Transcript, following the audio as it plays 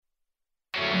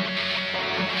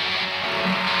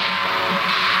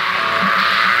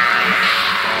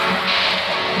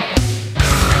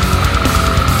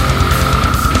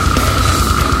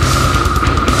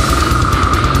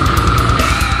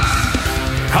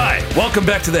Welcome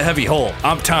back to the Heavy Hole.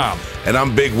 I'm Tom. And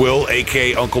I'm Big Will,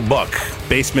 a.k.a. Uncle Buck.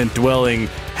 Basement-dwelling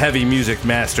heavy music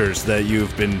masters that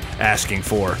you've been asking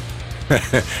for.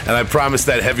 And I promise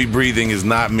that heavy breathing is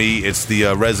not me. It's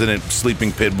the resident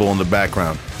sleeping pit bull in the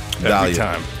background. Every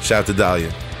time. Shout out to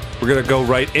Dahlia. We're going to go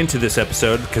right into this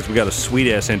episode because we got a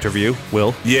sweet-ass interview.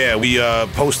 Will? Yeah, we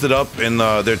posted up in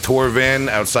their tour van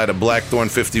outside of Blackthorn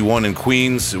 51 in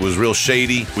Queens. It was real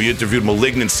shady. We interviewed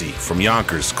Malignancy from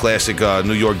Yonkers, classic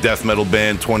New York death metal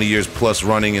band, 20 years plus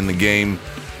running in the game.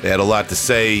 They had a lot to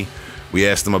say. We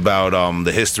asked them about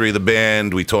the history of the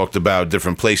band. We talked about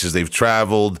different places they've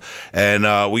traveled.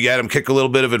 And we had them kick a little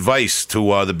bit of advice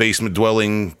to the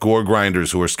basement-dwelling gore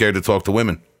grinders who are scared to talk to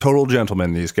women. Total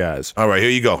gentlemen, these guys. All right, here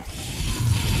you go.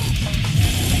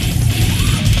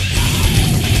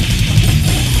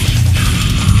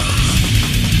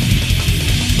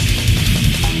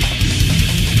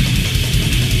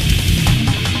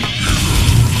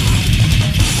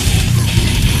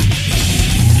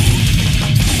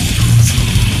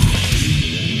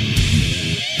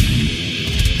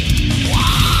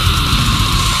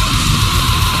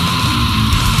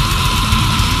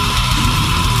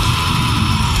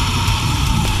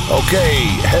 Okay,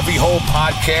 Heavy Hole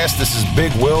Podcast. This is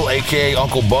Big Will, a.k.a.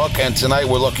 Uncle Buck, and tonight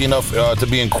we're lucky enough to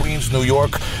be in Queens, New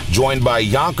York, joined by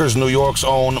Yonkers, New York's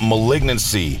own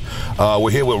Malignancy.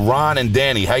 We're here with Ron and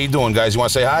Danny. How you doing, guys? You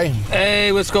want to say hi?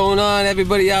 Hey, what's going on,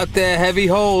 everybody out there? Heavy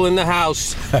Hole in the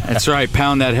house. That's right,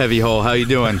 pound that heavy hole. How you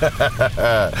doing?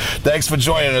 Thanks for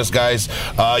joining us, guys.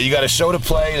 You got a show to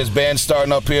play. There's bands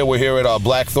starting up here. We're here at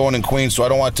Blackthorn in Queens, so I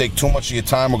don't want to take too much of your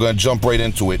time. We're going to jump right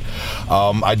into it.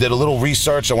 I did a little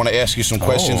research. I want to ask you some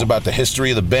questions about the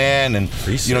history of the band, and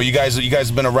you know, you guys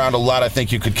have been around a lot. I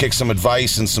think you could kick some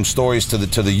advice and some stories to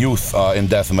the youth in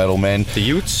death metal, man. The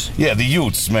youths? Yeah, the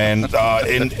youths, man.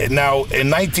 Now in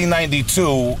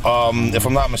 1992, if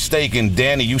I'm not mistaken,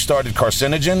 Danny, you started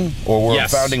Carcinogen, or were a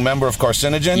founding member of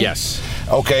Carcinogen? Yes.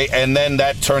 Okay, and then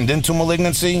that turned into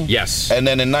Malignancy? Yes. And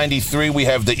then in 93, we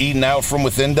have the Eaten Out From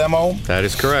Within demo? That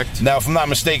is correct. Now, if I'm not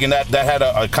mistaken, that had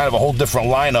a kind of a whole different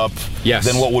lineup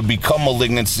than what would become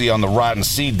Malignancy on the Rotten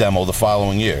Seed demo the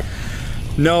following year.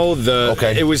 No,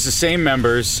 it was the same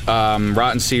members.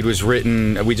 Rotten Seed was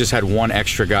written, we just had one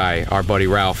extra guy, our buddy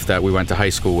Ralph, that we went to high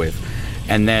school with.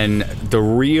 And then the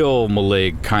real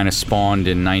Malig kind of spawned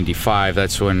in 95.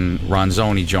 That's when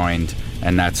Ronzoni joined,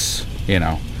 and that's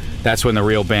when the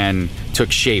real band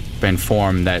took shape and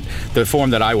the form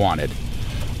that I wanted.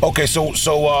 Okay, so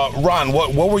Ron,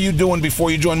 what were you doing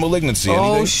before you joined Malignancy?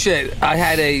 Anything? Oh shit! I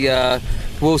had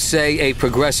we'll say a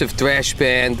progressive thrash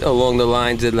band along the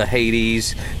lines of the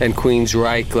Hades and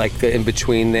Queensryche, like in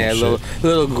between there. Little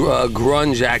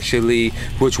grunge actually,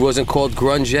 which wasn't called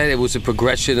grunge yet. It was a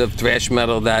progression of thrash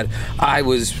metal that I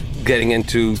was getting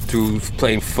into through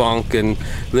playing funk and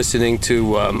listening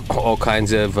to all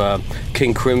kinds of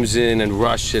King Crimson and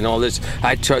Rush and all this.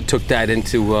 I took that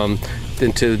into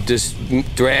just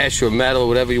thrash or metal,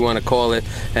 whatever you want to call it,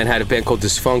 and had a band called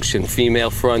Dysfunction,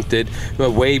 female fronted,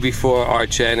 way before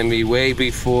Arch Enemy, way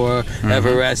before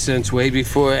Everessence, way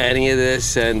before any of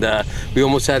this, and we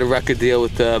almost had a record deal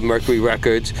with Mercury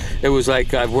Records. It was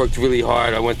like I've worked really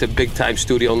hard. I went to big time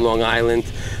studio in Long Island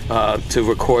to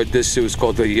record this. It was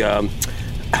called I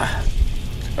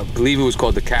believe it was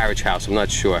called the Carriage House, I'm not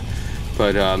sure,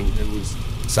 but it was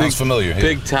sounds familiar.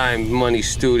 Big time money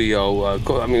studio.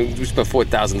 I mean, we spent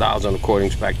 $4,000 on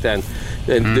recordings back then,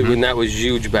 and that was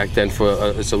huge back then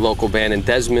for it's a local band. And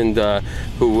Desmond,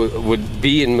 who would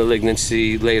be in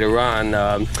Malignancy later on,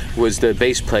 was the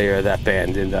bass player of that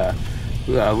band. And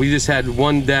we just had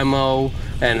one demo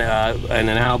and an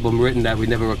album written that we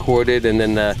never recorded, and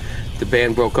then the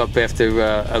band broke up after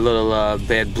a little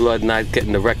bad blood, not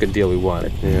getting the record deal we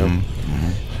wanted. You know.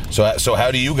 So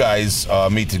how do you guys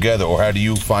meet together, or how do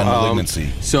you find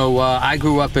Malignancy? So I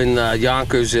grew up in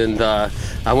Yonkers, and I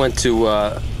went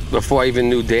to, before I even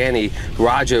knew Danny,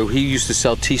 Roger, he used to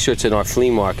sell T-shirts in our flea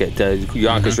market, the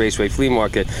Yonkers Raceway Flea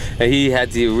Market, and he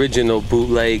had the original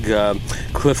bootleg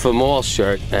Cliff Mall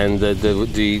shirt and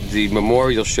the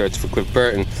memorial shirts for Cliff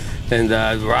Burton, and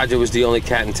Roger was the only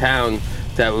cat in town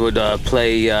that would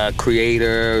play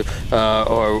Creator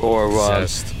or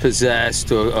Possessed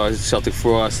or Celtic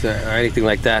Frost or anything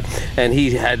like that. And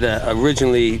he had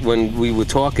originally, when we were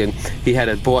talking, he had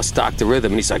a boss, Dr.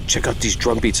 Rhythm, and he's like, check out these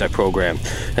drum beats I programmed.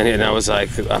 And I was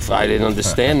like, I didn't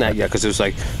understand that yet, because it was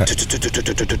like, and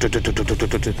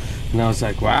I was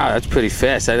like, wow, that's pretty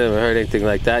fast. I never heard anything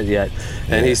like that yet.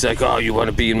 And he's like, oh, you want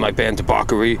to be in my band,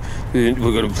 Debauchery? We're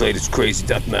going to play this crazy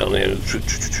death metal, and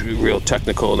real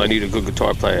technical, and I need a good guitar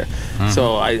guitar player.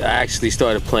 So I actually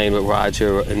started playing with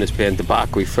Roger in this band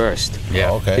Debauchery first.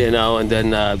 Yeah. Okay. You know, and then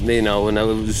you know, when it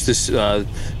was this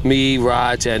me,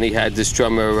 Raj, and he had this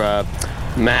drummer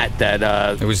Matt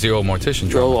that It was the old Mortician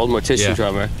drummer. old Mortician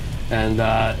drummer. And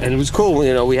it was cool,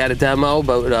 you know. We had a demo,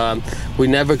 but we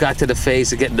never got to the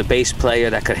phase of getting the bass player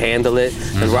that could handle it.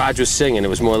 And Raj was singing. It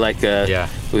was more like it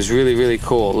was really, really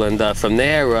cool. And from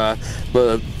there,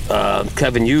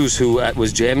 Kevin Hughes, who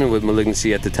was jamming with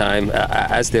Malignancy at the time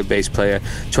as their bass player,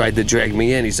 tried to drag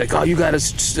me in. He's like, "Oh, you gotta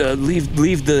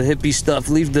leave the hippie stuff,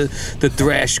 leave the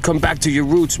thrash, come back to your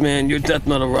roots, man. You're death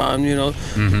metal, Ron. You know,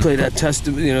 play that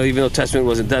Testament. You know, even though Testament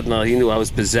wasn't death metal, he knew I was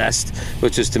Possessed,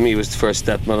 which is to me was the first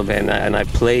death metal band. And I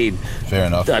played. Fair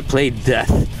enough. I played Death,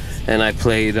 and I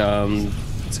played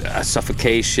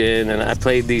Suffocation, and I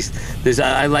played these.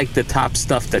 I liked the top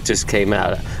stuff that just came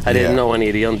out. I didn't know any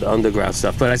of the underground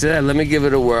stuff, but I said, hey, let me give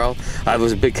it a whirl. I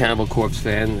was a big Cannibal Corpse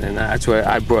fan, and that's where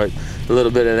I brought a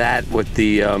little bit of that with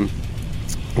the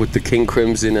King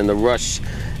Crimson and the Rush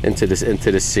into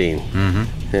the scene.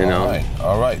 You know.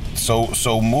 All right.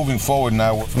 So moving forward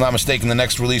now, if I'm not mistaken, the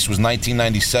next release was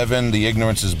 1997, the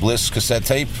Ignorance is Bliss cassette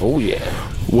tape. Oh yeah.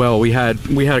 Well, we had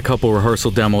a couple rehearsal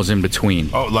demos in between.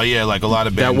 Oh, like a lot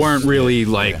of bands That weren't really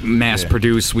mass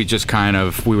produced. We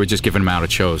were just giving them out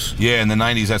at shows. Yeah, in the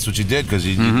 90s, that's what you did, because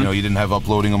you know, you didn't have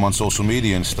uploading them on social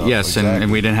media and stuff. Yes, exactly.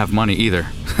 and we didn't have money either.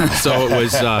 So it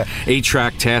was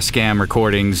 8-track Tascam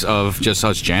recordings of just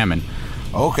us jamming.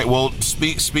 Okay, well,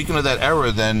 speaking of that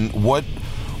era, then what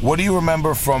do you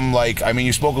remember from, like, I mean,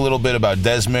 you spoke a little bit about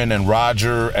Desmond and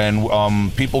Roger,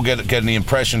 and people getting the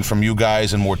impression from you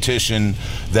guys and Mortician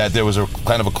that there was a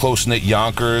kind of a close-knit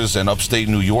Yonkers and upstate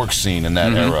New York scene in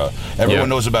that era. Everyone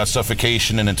knows about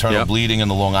Suffocation and Internal Bleeding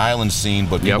and the Long Island scene,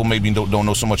 but people maybe don't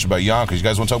know so much about Yonkers. You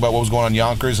guys want to talk about what was going on in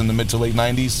Yonkers in the mid to late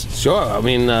 90s? Sure. I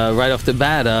mean, right off the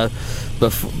bat,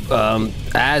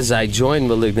 as I joined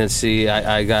Malignancy,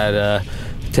 I got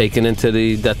taken into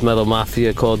the death metal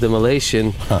mafia called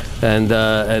Immolation, and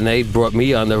they brought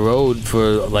me on the road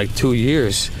for like 2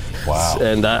 years. Wow.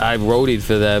 And I roadied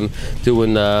for them,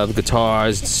 doing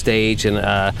guitars, stage, and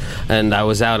I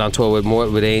was out on tour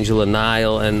with Angel and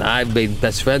Nile, and I made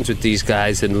best friends with these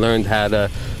guys and learned how to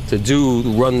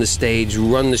run the stage,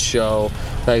 run the show.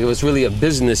 Like, it was really a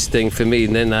business thing for me.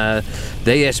 And then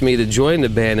they asked me to join the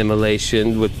band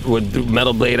Immolation with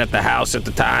Metal Blade at the house at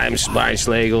the time, Spine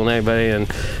Schlegel and everybody,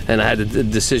 and I had a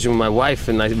decision with my wife,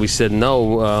 and we said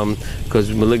no,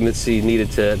 because Malignancy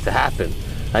needed to happen.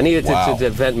 I needed to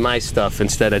invent my stuff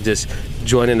instead of just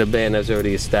joining a band that's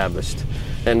already established.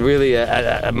 And really,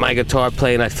 my guitar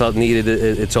playing, I felt needed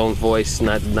its own voice,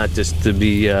 not just to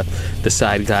be the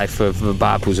side guy for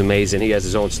Bob, who's amazing. He has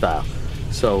his own style.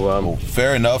 So well,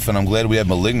 fair enough, and I'm glad we had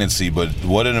Malignancy. But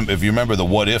if you remember the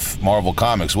What If Marvel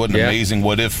Comics, what an amazing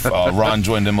What If Ron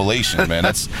joined Immolation, man.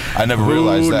 I never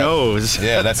realized that. Who knows?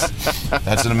 Yeah,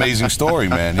 that's an amazing story,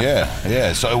 man.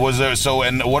 Yeah. So was there? So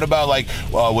and what about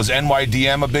was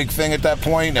NYDM a big thing at that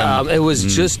point? And, it was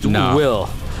just Will.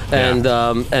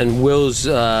 And Will's he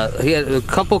had a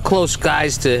couple close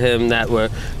guys to him that were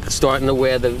starting to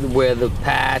wear the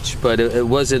patch, but it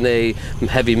wasn't a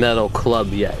heavy metal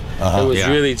club yet. It was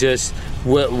really just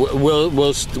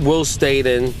Will stayed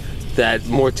in that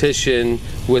Mortician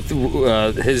with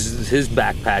his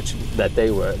back patch that they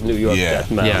were New York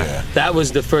death metal. Yeah. That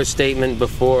was the first statement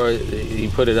before he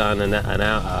put it on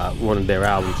one of their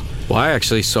albums. Well, I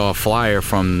actually saw a flyer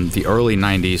from the early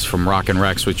 90s from Rockin'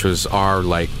 Rex, which was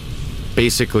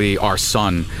basically our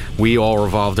son. We all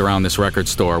revolved around this record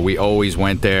store. We always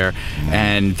went there,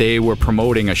 and they were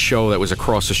promoting a show that was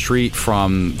across the street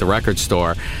from the record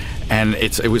store. And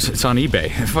it's on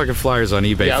eBay. The fucking flyer's on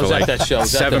eBay for like that show.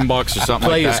 $7 or something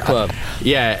like that. Players Club.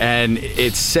 Yeah, and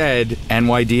it said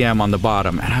NYDM on the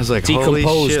bottom, and I was like, holy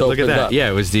shit, look at that. Up. Yeah,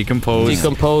 it was Decomposed.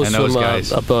 Decomposed and those from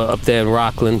guys. up there in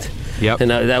Rockland. Yep.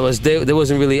 And there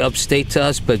wasn't really upstate to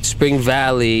us, but Spring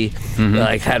Valley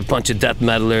had a bunch of death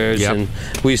metalers, and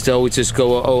we used to always just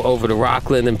go over to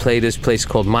Rockland and play this place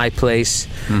called My Place.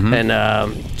 And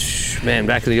man,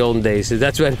 back in the olden days,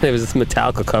 that's when there was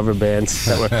Metallica cover bands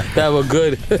that were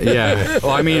good. Yeah.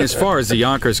 Well, I mean, as far as the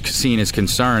Yonkers scene is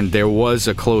concerned, there was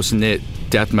a close-knit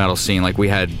death metal scene. Like, we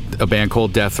had a band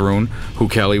called Death Rune, who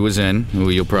Kelly was in, who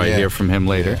you'll probably hear from him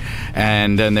later.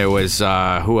 And then there was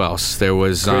who else? There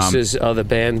was Chris's other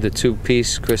band, the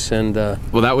two-piece, Chris and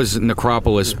well, that was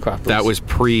Necropolis. That was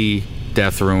pre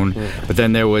Death Rune. But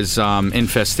then there was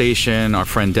Infestation. Our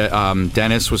friend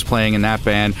Dennis was playing in that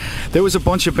band. There was a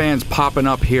bunch of bands popping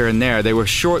up here and there. They were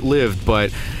short-lived,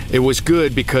 but it was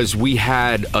good because we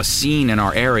had a scene in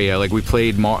our area. Like, we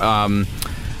played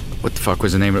what the fuck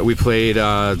was the name of it? We played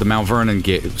the Mount Vernon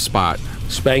spot.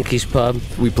 Spanky's Pub.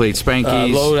 We played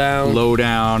Spanky's,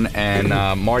 Lowdown, and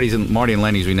Marty and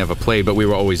Lenny's. We never played, but we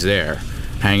were always there,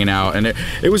 hanging out, and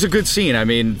it was a good scene. I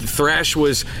mean, thrash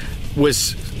was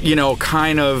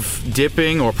kind of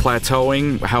dipping or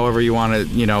plateauing, however you want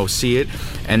to see it,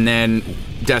 and then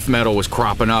death metal was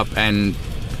cropping up, and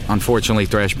unfortunately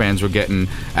thrash bands were getting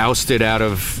ousted out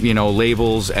of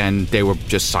labels, and they were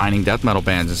just signing death metal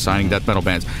bands, and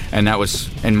that was,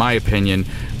 in my opinion,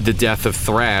 the death of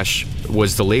thrash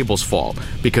was the label's fault,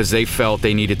 because they felt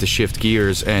they needed to shift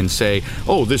gears and say,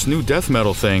 oh, this new death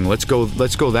metal thing, let's go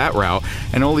that route,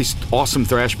 and all these awesome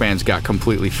thrash bands got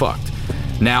completely fucked.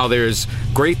 Now there's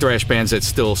great thrash bands that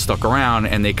still stuck around,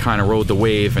 and they kind of rode the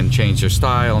wave and changed their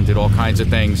style and did all kinds of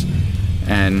things,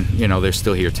 and they're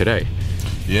still here today.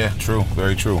 Yeah, true,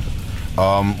 very true.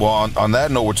 Well, on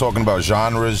that note, we're talking about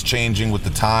genres changing with the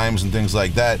times and things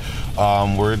like that.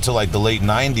 We're into like the late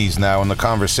 90s now in the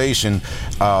conversation.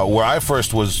 Where I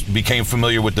first became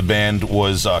familiar with the band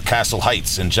was Castle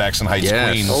Heights in Jackson Heights,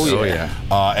 Queens. Oh yeah.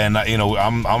 And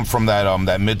I'm from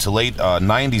that mid to late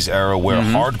 90s era where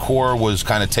hardcore was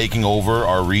kind of taking over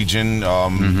our region.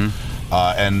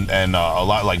 And a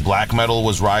lot like black metal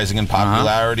was rising in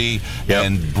popularity,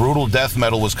 and brutal death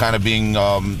metal was kind of being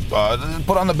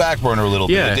put on the back burner a little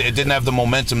bit. It didn't have the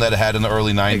momentum that it had in the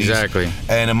early 90s. Exactly.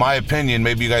 And in my opinion,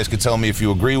 maybe you guys could tell me if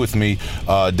you agree with me,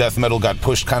 death metal got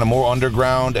pushed kind of more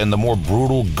underground, and the more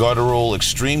brutal, guttural,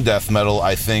 extreme death metal,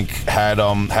 I think, had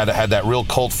that real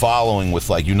cult following with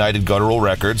like United Guttural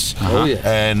Records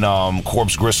and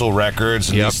Corpse Gristle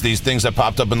Records, and these things that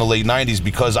popped up in the late 90s,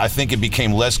 because I think it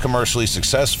became less commercially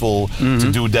successful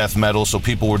to do death metal, so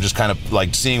people were just kind of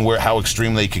like seeing how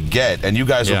extreme they could get, and you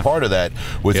guys were part of that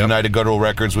with United Guttural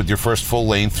Records, with your first full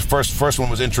length. First one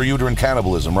was Intrauterine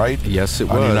Cannibalism, right? Yes, it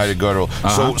was. On United Guttural.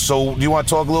 So do you want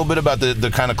to talk a little bit about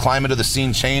the kind of climate of the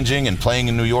scene changing and playing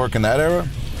in New York in that era?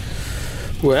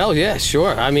 Well, yeah,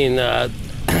 sure. I mean,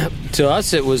 to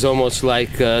us, it was almost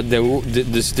like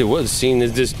the scene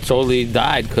that just totally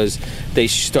died, because they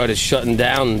started shutting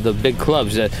down the big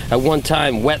clubs. At one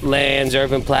time, Wetlands,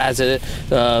 Irving Plaza,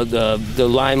 the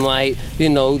Limelight,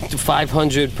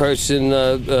 500-person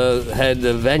had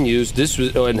the venues. This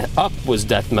was, and up was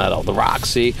death metal, the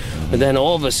Roxy, and then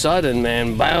all of a sudden,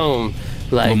 man, boom.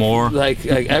 Like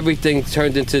everything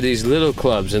turned into these little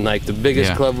clubs, and like the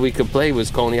biggest club we could play was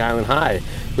Coney Island High,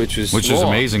 which was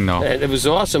amazing though. And it was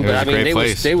awesome, but I mean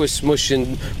they were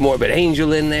smushing Morbid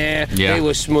Angel in there. Yeah. They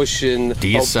were smushing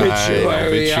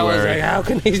Obituary. I was like, how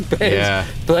can these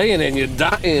bands playing and you're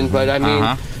dying? But I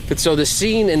mean. So the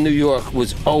scene in New York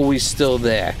was always still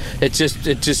there. It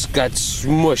just got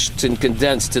smushed and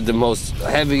condensed to the most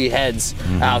heavy heads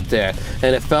out there,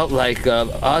 and it felt like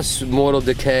us, Mortal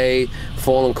Decay,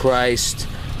 Fallen Christ.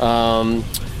 Fallen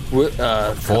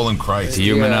Christ,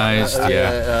 Humanized,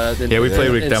 we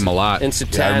played with them a lot.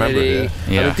 Insanity.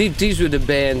 I mean, these were the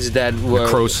bands that were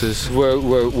Necrosis.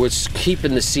 were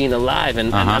keeping the scene alive,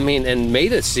 and I mean, and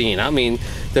made a scene. I mean,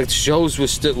 the shows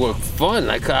were fun.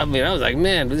 I was like,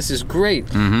 man, this is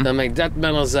great. I mean, death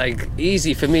metal's like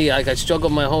easy for me. Like I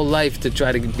struggled my whole life to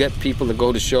try to get people to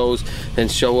go to shows and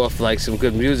show off like some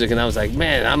good music, and I was like,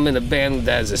 man, I'm in a band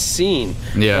that has a scene.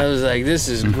 I was like, this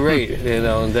is great,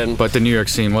 And then, but the New York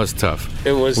scene was tough.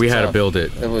 It was. We had to build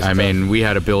it. I mean, we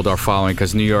had to build our following,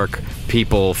 because New York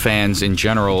people, fans in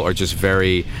general, are just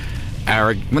very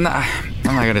arrogant. I'm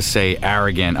not going to say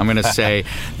arrogant. I'm going to say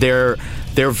they're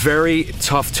very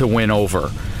tough to win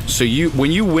over. So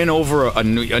when you win over a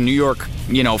New York,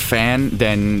 fan,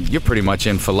 then you're pretty much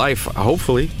in for life,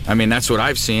 hopefully. I mean, that's what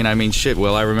I've seen. I mean, shit,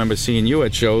 Will, I remember seeing you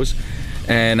at shows,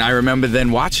 and I remember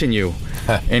then watching you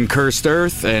in Cursed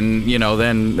Earth, and,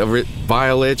 then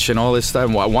Violich and all this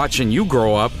stuff. Watching you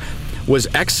grow up was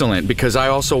excellent, because I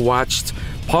also watched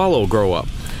Paulo grow up.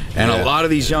 And a lot of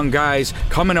these young guys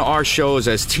coming to our shows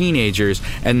as teenagers,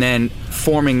 and then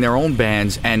forming their own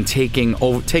bands and taking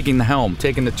the helm,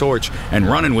 taking the torch, and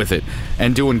running with it,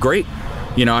 and doing great.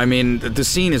 I mean, the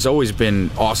scene has always been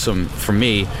awesome for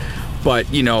me, but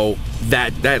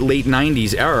that late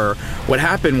 90s era, what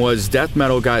happened was death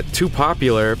metal got too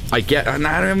popular. I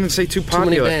don't even say too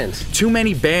popular. Too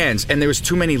many bands, and there was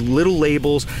too many little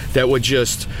labels that were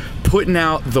just putting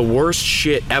out the worst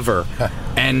shit ever.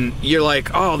 And you're like,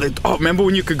 remember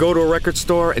when you could go to a record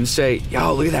store and say,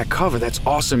 yo, look at that cover, that's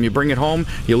awesome. You bring it home,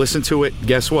 you listen to it,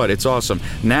 guess what? It's awesome.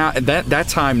 Now, at that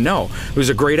time, no. It was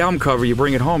a great album cover, you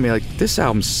bring it home, you're like, this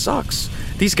album sucks.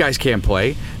 These guys can't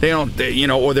play. They don't,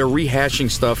 or they're rehashing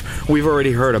stuff we've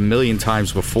already heard a million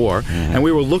times before. And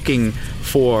we were looking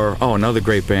for, another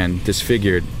great band,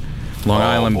 Disfigured. Long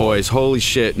Island boys. Holy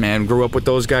shit, man. Grew up with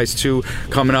those guys too,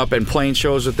 coming up and playing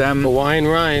shows with them. Hawaiian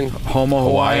Ryan.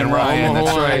 Hawaiian Ryan. Homo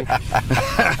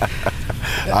That's right.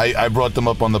 I brought them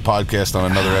up on the podcast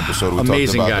on another episode. We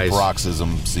Amazing talked about guys. the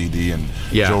Paroxysm CD and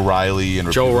Yeah. Joe Riley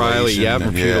and Joe Riley, Repudiation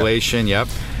and- Repudiation, yep.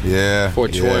 Yeah.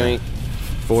 420. Yeah.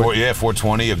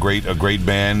 420, a great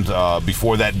band.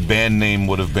 Before that, band name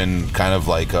would have been kind of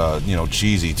like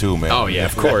cheesy too, man. Oh yeah,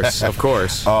 of course, of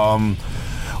course.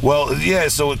 Well, yeah,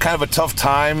 so kind of a tough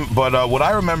time, but what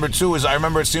I remember too is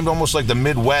it seemed almost like the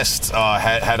Midwest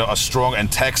had a strong,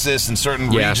 and Texas and certain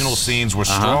regional scenes were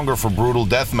stronger for brutal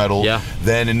death metal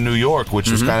than in New York, which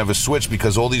was kind of a switch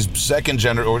because all these second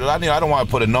generation, I don't want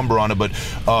to put a number on it, but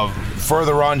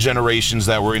further on generations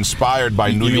that were inspired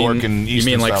by New York and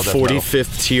Eastern style death metal. You mean like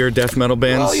 45th tier death metal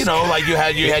bands? Well, like you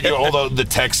had all the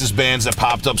Texas bands that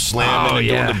popped up slamming and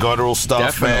doing the guttural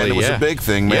stuff, Definitely, man. It was a big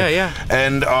thing, man. Yeah.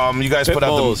 And you guys put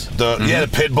out the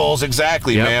pit bulls,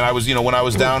 exactly, man. I was, when I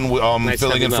was down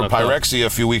filling in for Pyrexia a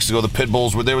few weeks ago, the pit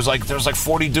bulls there was like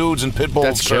 40 dudes in pit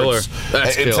bull shirts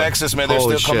in Texas, man. They're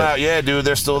still coming out. Yeah, dude,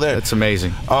 they're still there. That's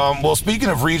amazing. Well, speaking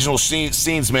of regional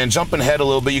scenes, man, jumping ahead a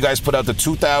little bit, you guys put out the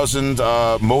 2000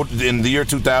 in the year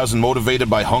 2000, Motivated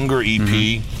by Hunger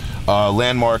EP.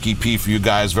 Landmark EP for you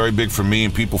guys, very big for me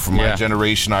and people from my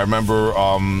generation. I remember,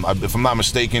 if I'm not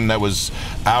mistaken, that was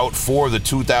out for the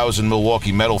 2000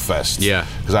 Milwaukee Metal Fest. Yeah,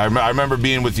 because I remember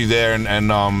being with you there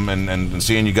and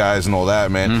seeing you guys and all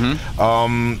that, man.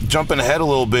 Jumping ahead a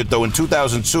little bit though, in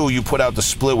 2002 you put out the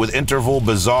split with Interval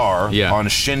Bizarre on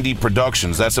Shindy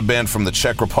Productions. That's a band from the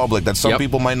Czech Republic that some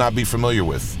people might not be familiar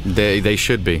with. They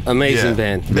should be. Amazing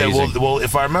band. Amazing. Yeah, well,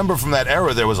 if I remember from that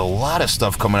era, there was a lot of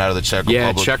stuff coming out of the Czech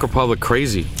Republic. Yeah, Czech Republic,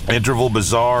 crazy. Interval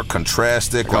Bizarre,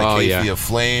 Contrastic, Lycathia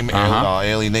Flame,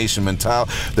 Alienation Mental.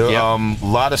 A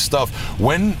lot of stuff.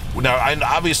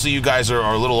 Obviously you guys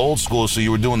are a little old school, so you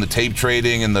were doing the tape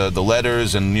trading and the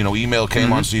letters, and email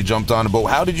came on, so you jumped on it. But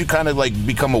how did you kind of like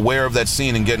become aware of that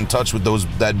scene and get in touch with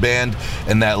that band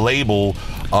and that label?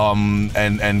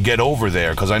 And get over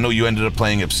there, because I know you ended up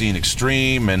playing Obscene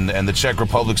Extreme and the Czech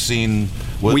Republic scene.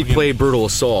 We played Brutal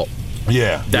Assault.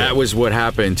 Yeah, that was what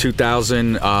happened.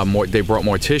 2000, they brought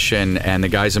Mortician, and the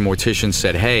guys in Mortician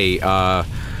said, "Hey, a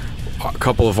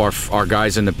couple of our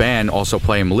guys in the band also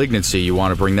play Malignancy. You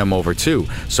want to bring them over too?"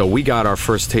 So we got our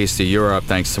first taste of Europe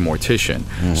thanks to Mortician.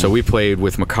 So we played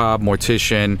with Macabre,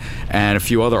 Mortician, and a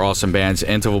few other awesome bands.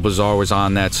 Interval Bizarre was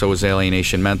on that, so was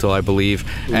Alienation Mental, I believe.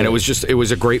 And it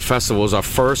was a great festival. It was our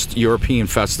first European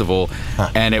festival,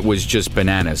 and it was just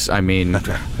bananas. I mean,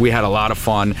 we had a lot of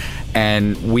fun,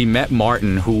 and we met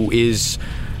Martin, who is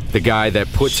the guy that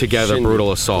put together Shindy.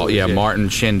 Brutal Assault. Yeah, Martin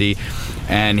Shindy.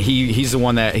 And he's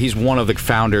one of the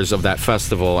founders of that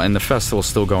festival, and the festival's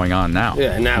still going on now.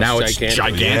 Yeah, now it's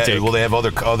gigantic. Yeah, well, they have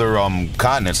other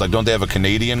continents. Like, don't they have a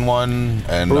Canadian one?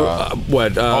 And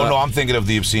what? Oh no, I'm thinking of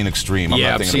the Obscene Extreme.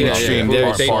 Yeah, Obscene Extreme.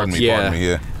 Pardon me.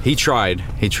 Yeah. He tried.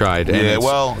 And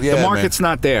the market's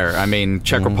not there. I mean,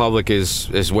 Czech Republic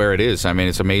is where it is. I mean,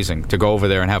 it's amazing to go over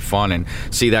there and have fun and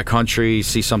see that country,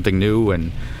 see something new,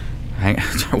 and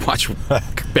watch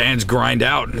bands grind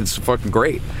out. It's fucking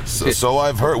great. So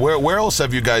I've heard. Where else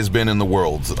have you guys been in the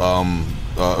world?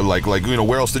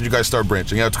 Where else did you guys start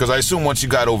branching out? Because I assume once you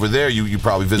got over there, you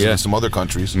probably visited some other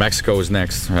countries. Mexico is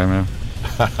next. I don't know.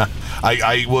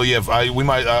 I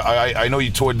know you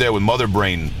toured there with Mother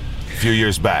Brain a few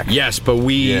years back. Yes, but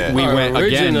we went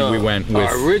again. We went with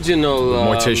original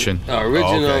Mortician.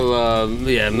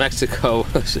 Mexico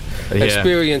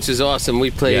experience is awesome. We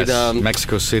played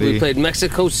Mexico City. We played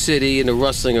Mexico City in the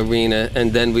Rustling Arena,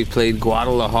 and then we played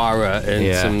Guadalajara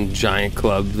in some giant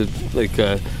club, like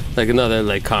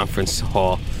another conference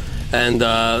hall. And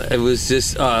it was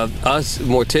just us,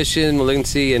 Mortician,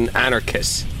 Malignancy, and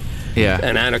Anarchist. Yeah.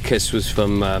 And Anarchist was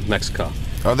from Mexico.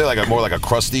 Are they more like a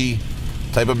crusty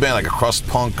type of band, like a crust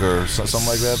punk or something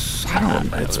like that? I don't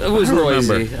know. It was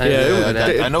noisy.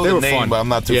 I know the name, but I'm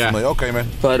not too familiar. Okay, man.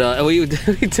 But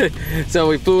so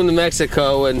we flew into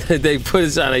Mexico, and they put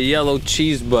us on a yellow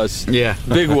cheese bus,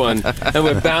 big one, and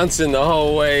we're bouncing the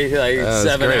whole way,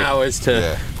 7 hours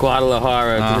to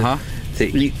Guadalajara. To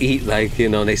eat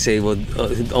they say, well,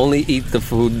 only eat the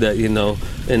food that in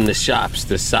the shops,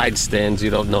 the side stands. You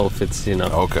don't know if it's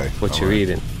what you're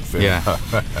eating. Yeah.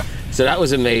 So that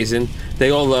was amazing. They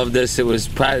all loved us. It was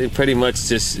pretty much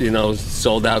just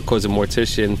sold out because of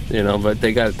Mortician, but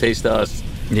they got a taste of us.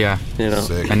 Yeah.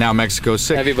 Sick. And now Mexico's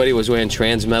sick. Everybody was wearing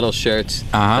trans metal shirts.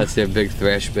 That's their big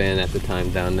thrash band at the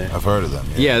time down there. I've heard of them.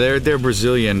 Yeah, they're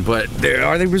Brazilian, but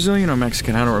are they Brazilian or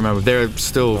Mexican? I don't remember. They're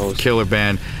still a killer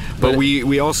band. But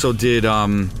we also did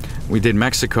we did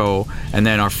Mexico, and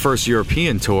then our first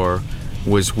European tour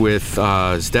was with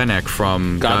Zdenek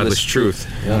from Godless Truth.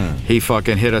 Yeah. He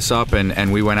fucking hit us up,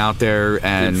 and we went out there,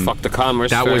 and Fuck the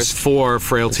Commerce that first. was for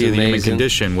Frailty of the Human amazing.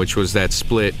 Condition, which was that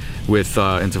split with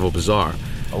Interval Bizarre.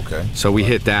 Okay. So we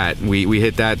hit that. We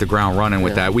hit that, the ground running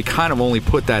with that. We kind of only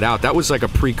put that out. That was like a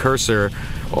precursor,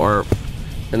 or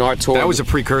And our tour. that was a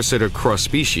precursor to Cross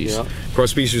Species. Yeah.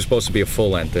 Cross Species was supposed to be a full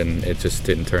length, and it just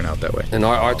didn't turn out that way. And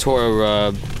our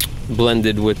tour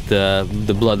blended with the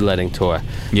Bloodletting tour.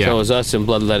 Yeah. So it was us and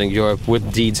Bloodletting Europe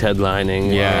with Deeds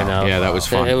headlining. Yeah, you know. yeah, that was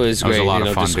fun. It was That was great. a lot you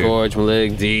of know, fun, dude. Disgorge,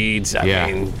 Malig, Deeds. I Yeah.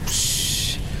 mean,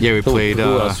 Yeah, we played.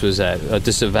 Who else was that?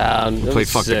 Disavowed. We played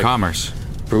Fuck the Commerce.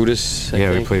 Brutus. I Yeah,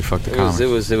 we think. played Fuck the It Commerce.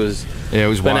 was Yeah, it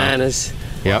was wild. bananas.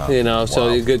 Yep. You know,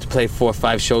 so you're good to play 4 or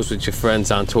 5 shows with your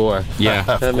friends on tour. Yeah.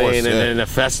 Of I mean, course, and yeah. then a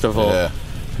festival. Yeah.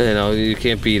 You know, you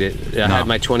can't beat it. I No. had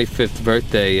my 25th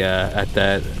birthday at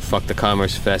that Fuck the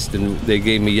Commerce Fest, and they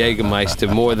gave me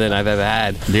Jägermeister more than I've ever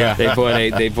had. Yeah. They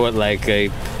bought like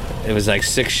it was like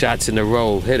 6 shots in a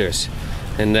row, hitters.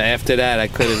 And after that, I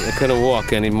couldn't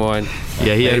walk anymore. And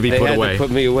Yeah, he had to be they put had away. To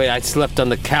put me away. I slept on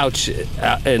the couch,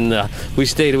 and we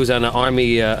stayed. It was on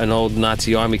an old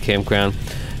Nazi army campground,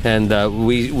 and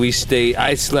we stayed.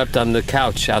 I slept on the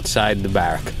couch outside the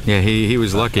barrack. Yeah, he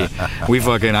was lucky.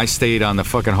 I stayed on the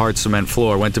fucking hard cement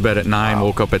floor. Went to bed at 9,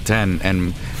 woke up at 10,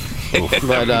 and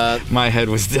But my head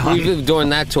was done. during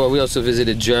that tour, we also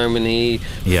visited Germany,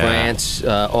 Yeah. France,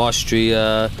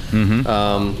 Austria,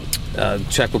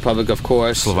 Czech Republic, of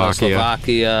course,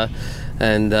 Slovakia,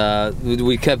 and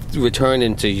we kept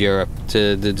returning to Europe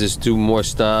to just do more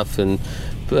stuff and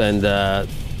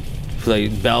play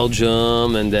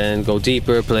Belgium, and then go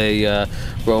deeper, play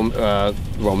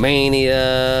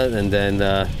Romania, and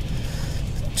then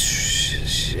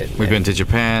We've been to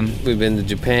Japan. We've been to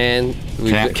Japan.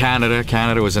 Canada.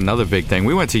 Canada was another big thing.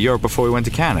 We went to Europe before we went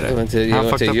to Canada. We went to, How went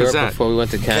fucked to up Europe is that? before we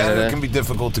went to Canada. Canada can be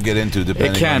difficult to get into It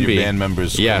depending can on your be. band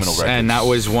members' criminal Yes, records. and that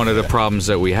was one of the problems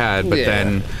that we had. But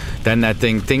Yeah. then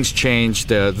things changed.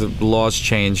 The laws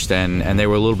changed, and they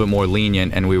were a little bit more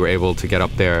lenient, and we were able to get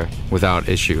up there without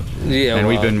issue. Yeah, and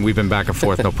well, we've been back and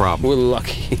forth, no problem. we're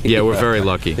lucky. Yeah, we're very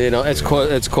lucky. You know, it's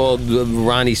called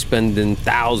Ronnie spending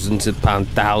thousands upon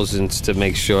thousands to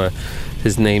make sure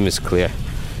his name is clear.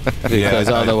 Because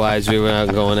otherwise we were not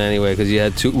going anywhere. Because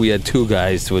we had two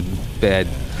guys with bad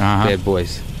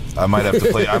boys. I might have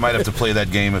to play that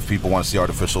game if people want to see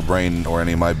Artificial Brain or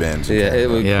any of my bands. Yeah, it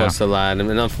would Yeah. cost a lot, and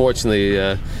unfortunately,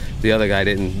 the other guy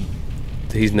didn't.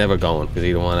 He's never going because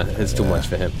he don't want to. It's too much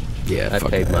for him. Yeah, I fuck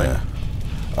paid it. mine.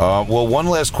 Well, one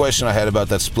last question I had about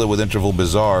that split with Interval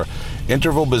Bizarre.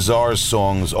 Interval Bizarre's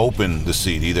songs open the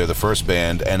CD. They're the first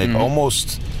band, and it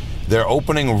almost... Their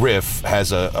opening riff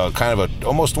has a kind of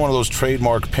almost one of those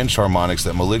trademark pinch harmonics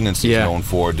that Malignancy is known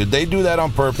for. Did they do that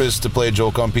on purpose to play a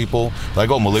joke on people? Like,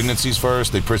 oh, Malignancy's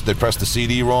first. They pressed the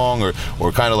CD wrong,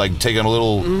 or kind of like taking a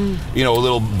little, a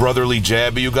little brotherly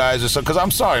jab at you guys or something. Because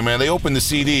I'm sorry, man, they opened the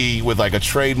CD with like a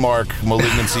trademark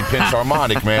Malignancy pinch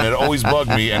harmonic, man. It always bugged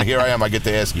me, and here I am. I get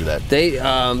to ask you that. They,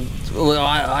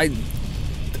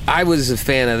 I was a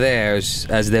fan of theirs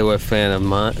as they were a fan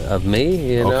of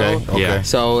me. You know. Okay. Yeah.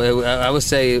 So I would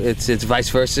say it's vice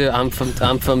versa. I'm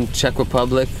from Czech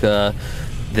Republic.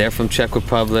 They're from Czech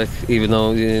Republic, even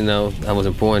though I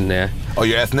wasn't born there. Oh,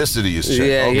 your ethnicity is Czech.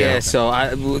 Yeah, Okay. yeah. So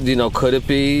could it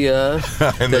be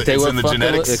that they it's were in the fucking?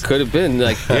 genetics? It could have been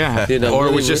like Yeah, or it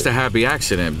really was just a happy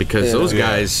accident because those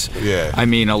guys. Yeah. I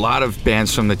mean, a lot of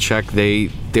bands from the Czech, they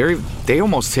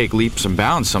almost take leaps and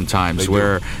bounds sometimes.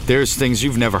 Where there's things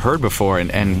you've never heard before,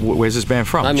 and where's this band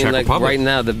from? I mean, Czech like Republic. right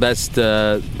now, the best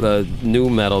new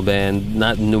metal band,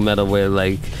 not new metal where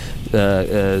like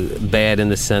bad in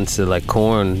the sense of like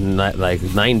Korn, not like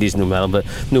 90s new metal, but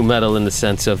new metal in the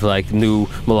sense of like new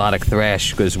melodic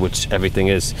thrash, which everything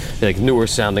is like newer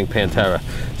sounding Pantera.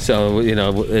 So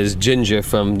is Ginger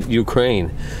from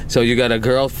Ukraine. So you got a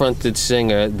girl fronted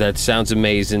singer that sounds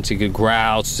amazing. She could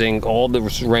growl, sing all the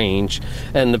range,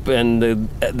 and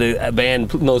the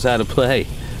band knows how to play.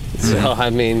 So I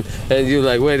mean, and you're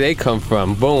like, where they come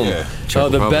from? Boom! Yeah. Oh,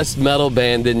 the best metal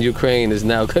band in Ukraine is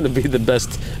now going to be the best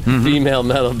female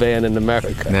metal band in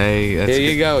America. Here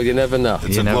you go. You never know.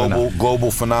 It's a global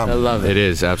I phenomenon. love it. It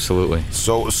is, absolutely.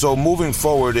 So moving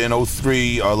forward in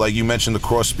 03, like you mentioned, the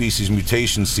Cross Species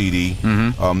Mutation CD,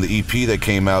 the EP that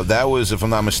came out, that was, if I'm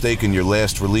not mistaken, your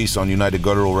last release on United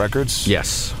Guttural Records?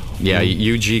 Yes. Yeah,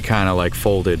 UG kind of like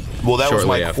folded. Well, that was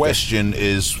my after. question,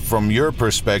 is from your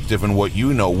perspective and what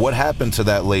you know, what happened to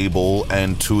that label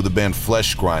and to the band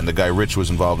Flesh Grind? The guy Rich was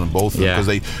involved in both of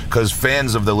them. Because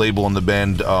fans of the label and the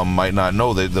band might not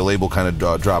know that the label kind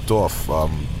of dropped off.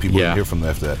 People didn't hear from them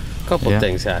after that. A couple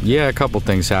things happened. Yeah, a couple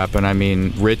things happened. I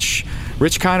mean, Rich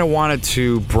kind of wanted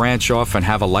to branch off and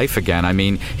have a life again. I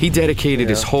mean, he dedicated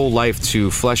his whole life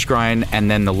to Flesh Grind and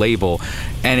then the label,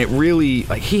 and it really,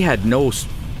 like, he had no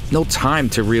time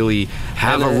to really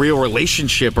have a real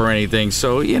relationship or anything.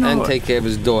 So, you know, and take care of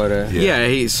his daughter.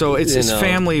 His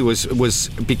family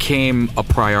became a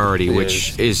priority,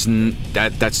 which is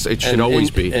it should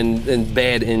always be. And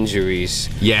bad injuries.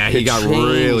 Yeah, he got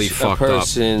really fucked up.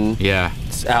 Yeah.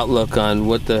 Outlook on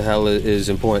what the hell is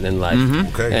important in life.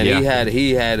 Okay. And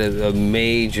he had a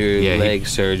major leg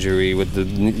surgery with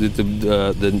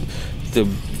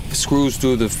the screws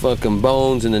through the fucking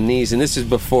bones and the knees, and this is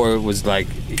before it was like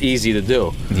easy to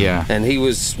do. Yeah. And he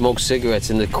was smoke cigarettes,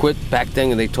 and they quit back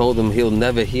then, and they told him he'll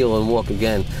never heal and walk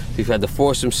again. So he had to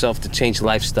force himself to change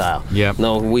lifestyle. Yep.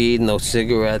 No weed, no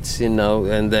cigarettes, you know.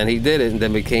 And then he did it, and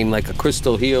then became like a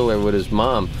crystal healer with his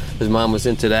mom. His mom was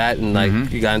into that, and like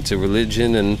he got into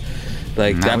religion, and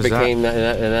like that became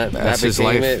that his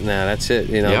became life. it. Now that's it.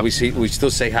 You know, we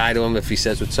still say hi to him if he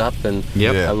says what's up, and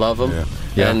I love him.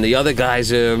 Yeah. And the other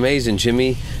guys are amazing.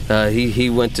 Jimmy, he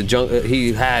went to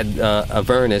he had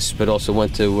Avernus, but also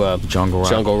went to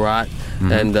Jungle Rot.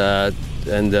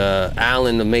 And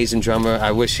Alan, amazing drummer.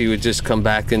 I wish he would just come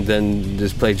back and then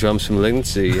just play drums for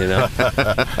Malignancy. You know.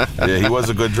 Yeah, he was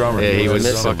a good drummer. Yeah, he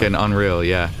was fucking unreal.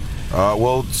 Yeah.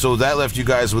 Well, so that left you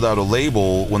guys without a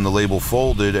label when the label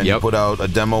folded, and you put out a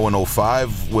demo in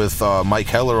 05 with Mike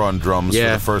Heller on drums for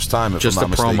the first time, if just I'm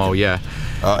not mistaken. Promo, yeah.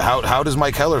 How does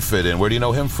Mike Heller fit in? Where do you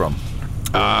know him from?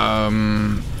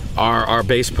 Our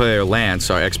bass player Lance,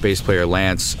 our ex-bass player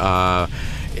Lance,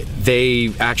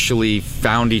 they actually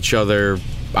found each other.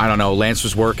 I don't know, Lance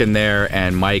was working there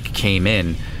and Mike came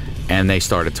in, and they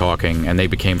started talking, and they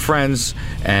became friends,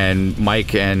 and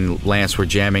Mike and Lance were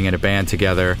jamming in a band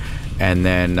together, and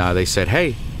then they said,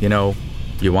 hey, you know,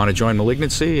 you want to join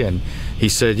Malignancy? And he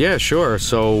said, yeah, sure.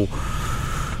 So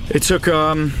it took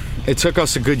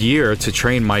us a good year to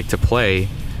train Mike to play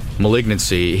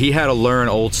Malignancy. He had to learn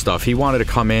old stuff. He wanted to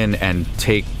come in and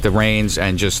take the reins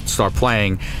and just start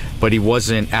playing, but he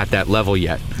wasn't at that level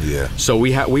yet. Yeah. So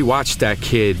we watched that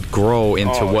kid grow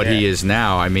into what he is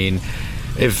now. I mean,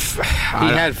 he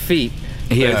had feet.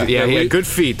 He had good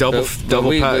feet. Double.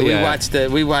 We watched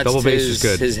double bass is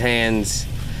good. His hands.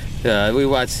 We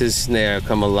watched his snare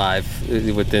come alive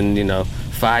within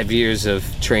 5 years of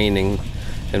training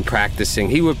and practicing.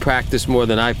 He would practice more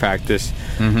than I practiced,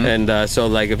 and so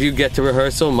like if you get to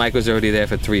rehearsal, Mike was already there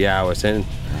for 3 hours, and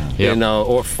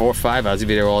or 4 or 5 hours. He'd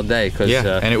be there all day.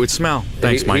 And it would smell.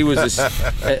 Thanks, Mike.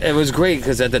 It was great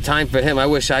because at the time for him, I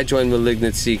wish I joined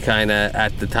Malignancy kind of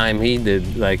at the time he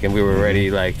did, like, and we were ready,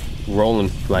 like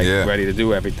rolling, like ready to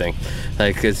do everything,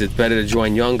 like, because it's better to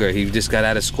join younger. He just got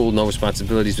out of school, no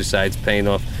responsibilities besides paying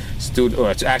off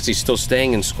actually still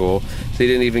staying in school, so he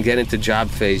didn't even get into job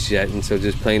phase yet, and so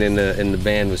just playing in the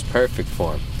band was perfect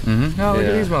for him. Oh, look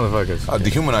at these motherfuckers.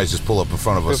 Dehumanized just pull up in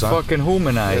front of us. Fucking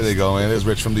Humanized. There they go, man. There's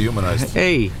Rich from Dehumanized.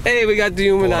 Hey, we got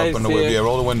Dehumanized here.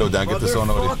 Roll the window down. Get this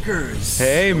on over.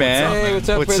 Hey, man. Hey, what's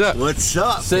up, What's Rich? up? What's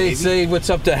up? Say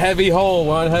what's up to Heavy Hole.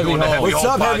 We're on Heavy Hole. What's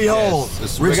up, Heavy Hole?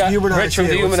 We got Rich from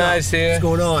Dehumanized here. What's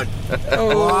going on?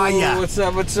 What's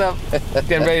up? What's up?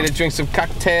 Getting ready to drink some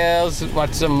cocktails,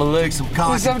 watch some Malignancy.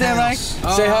 What's up there, Mike?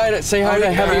 Say hi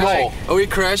to Heavy Hole. Are we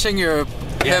crashing your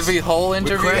Heavy Hole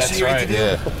interview? That's right.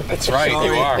 Yeah. That's right.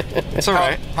 You are. It's all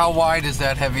right. How wide is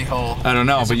that Heavy Hole? I don't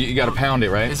know, but you got to pound it,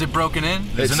 right? Is it broken in?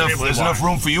 There's enough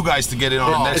room for you guys to get in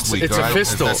on it next week. It's a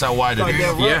pistol. That's how wide it is.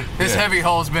 Yeah. This Heavy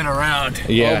Hole's been around.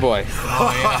 Yeah. Oh boy.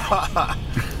 Oh yeah.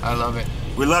 I love it.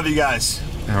 We love you guys.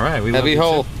 All right. We Heavy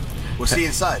love Hole. We'll see you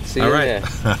inside. See you all right.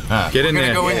 there. Get in there.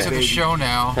 We're gonna go into the show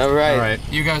now. All right. All right.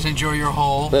 You guys enjoy your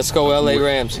hole. Let's go, LA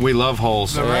Rams. We love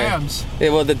holes. The Rams. Yeah,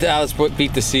 well, the Dallas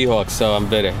beat the Seahawks, so I'm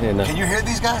bitter. Can you hear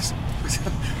these guys?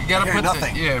 You gotta put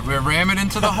nothing. we ram it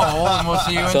into the hole, and we'll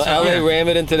see you So inside. LA ram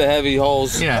it into the heavy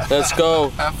holes. Yeah. Let's go.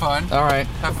 Have fun. All right.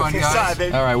 Have fun, guys. Inside,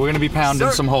 baby. All right. We're gonna be pounding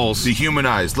some holes.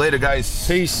 Dehumanized. Later, guys.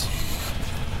 Peace.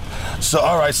 So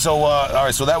all right,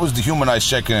 so that was Dehumanized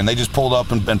checking in. They just pulled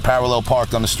up and parallel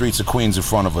parked on the streets of Queens in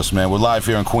front of us, man. We're live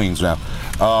here in Queens now.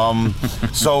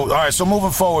 So all right, so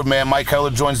moving forward, man. Mike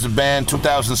Heller joins the band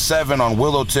 2007 on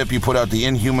Willow Tip. You put out the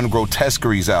Inhuman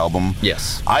Grotesqueries album.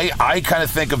 Yes. I kind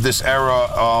of think of this era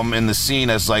in the scene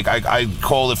as like I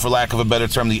call it, for lack of a better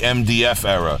term, the MDF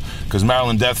era, because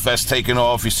Maryland Death Fest taking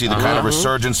off. You see the kind of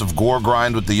resurgence of gore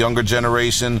grind with the younger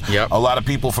generation. Yep. A lot of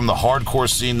people from the hardcore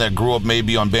scene that grew up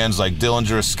maybe on bands like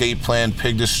Dillinger, Escape Plan,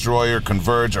 Pig Destroyer,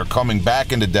 Converge are coming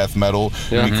back into death metal,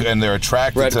 and they're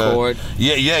attracted Red to. Chord.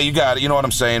 Yeah, you got it. You know what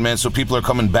I'm saying, man. So people are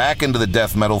coming back into the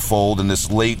death metal fold in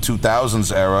this late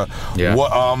 2000s era. Yeah.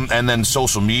 And then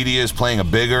social media is playing a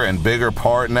bigger and bigger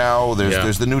part now.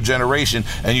 There's the new generation,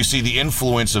 and you see the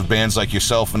influence of bands like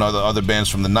yourself and other bands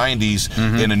from the 90s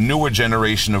in a newer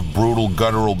generation of brutal,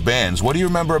 guttural bands. What do you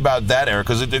remember about that era?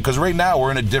 Because right now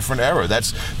we're in a different era.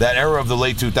 That era of the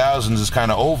late 2000s is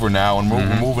kind of over now, and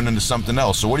we're moving into something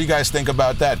else. So what do you guys think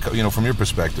about that, you know, from your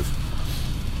perspective?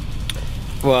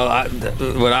 Well,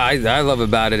 what I love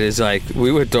about it is, like,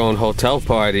 we were throwing hotel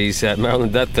parties at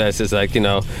Maryland Death Fest. It's like, you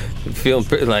know, feeling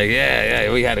like,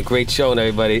 yeah, we had a great show and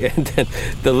everybody. And then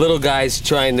the little guys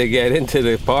trying to get into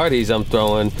the parties I'm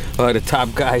throwing are the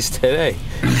top guys today.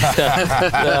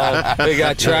 We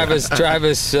got Travis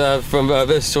from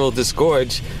Visceral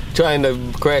Disgorge trying to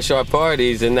crash our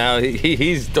parties, and now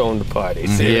he's throwing the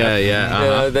parties.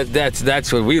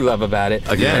 That's what we love about it.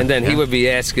 And then he would be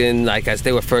asking, like, as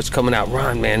they were first coming out,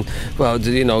 Ron, man, well,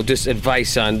 you know, just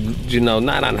advice on, you know,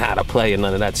 not on how to play and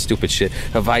none of that stupid shit.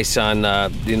 Advice on,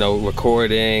 you know,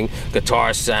 recording,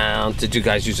 guitar sound. Did you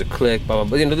guys use a click? Blah blah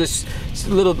blah. You know, this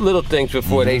little things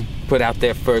before they put out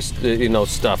their first, you know,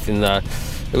 stuff. And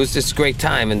it was just a great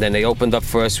time, and then they opened up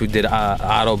for us. We did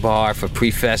Auto Bar for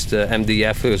Pre-Fest,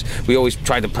 MDF. We always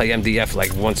tried to play MDF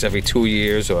like once every 2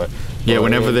 years, or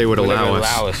whenever they would allow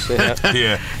us.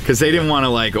 Yeah, because they didn't want to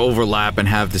like overlap and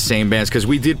have the same bands. Because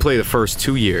we did play the first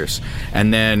 2 years,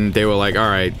 and then they were like, "All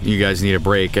right, you guys need a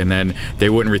break," and then they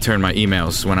wouldn't return my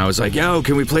emails when I was like, "Yo,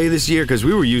 can we play this year?" Because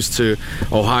we were used to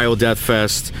Ohio Death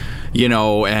Fest, you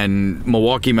know, and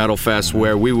Milwaukee Metal Fest,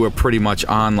 where we were pretty much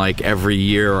on like every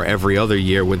year or every other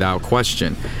year without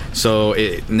question. So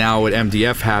now with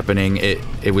MDF happening,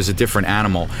 it was a different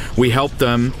animal. We helped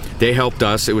them, they helped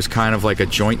us. It was kind of like a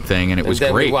joint thing, and it was great.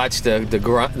 And then we watched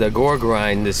the gore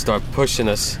grind to start pushing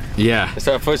us. Yeah. They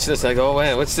start pushing us. Like, oh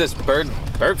man, what's this bird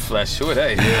flesh? Who are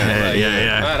they?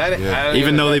 Yeah.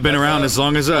 Even though they've been around as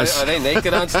long as us. Are they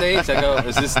naked on stage? I go,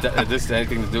 is this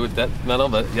anything to do with death metal?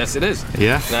 But yes, it is.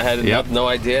 Yeah. And I had no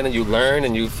idea. And then you learn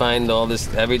and you find all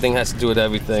this. Everything has to do with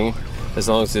everything, as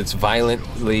long as it's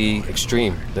violently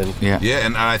extreme. Then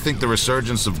and I think the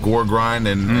resurgence of gore grind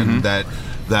and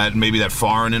that maybe that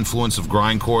foreign influence of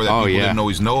grindcore that people didn't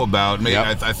always know about. Maybe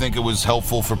I think it was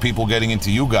helpful for people getting into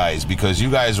you guys, because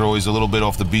you guys are always a little bit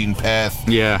off the beaten path.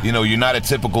 Yeah. You know, you're not a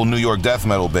typical New York death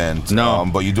metal band. No.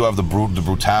 But you do have the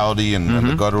brutality and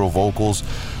the guttural vocals.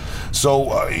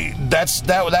 So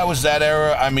that was that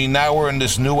era. I mean, now we're in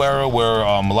this new era where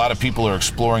a lot of people are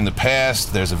exploring the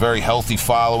past. There's a very healthy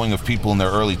following of people in their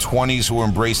early 20s who are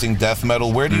embracing death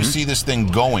metal. Where do you see this thing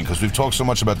going? Because we've talked so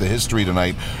much about the history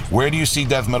tonight. Where do you see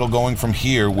death metal going from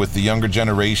here with the younger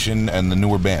generation and the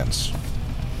newer bands?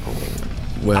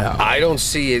 Well, I don't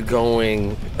see it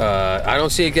going. I don't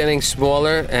see it getting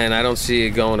smaller, and I don't see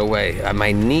it going away.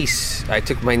 I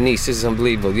took my niece. This is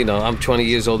unbelievable. You know, I'm 20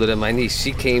 years older than my niece.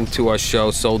 She came to our show,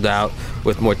 sold out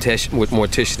with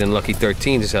Mortician and Lucky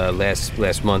 13's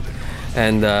last month,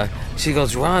 and she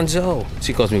goes, Ronzo.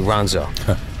 She calls me Ronzo.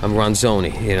 I'm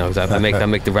Ronzoni. You know, I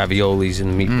make the raviolis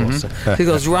and the meatballs. She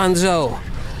goes, Ronzo.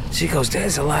 She goes,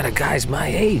 there's a lot of guys my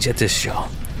age at this show.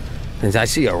 And I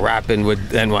see her rapping with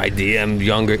NYDM,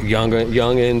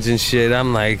 youngins and shit.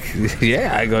 I'm like,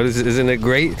 yeah. I go, isn't it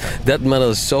great? Death metal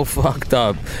is so fucked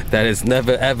up that it's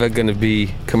never ever gonna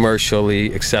be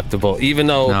commercially acceptable. Even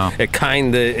though it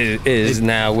kinda is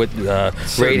now with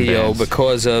radio,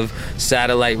 because of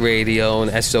satellite radio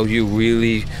and SOU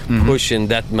really pushing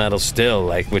death metal still,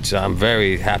 like, which I'm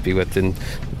very happy with and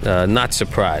not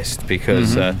surprised,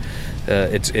 because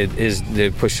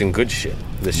they're pushing good shit.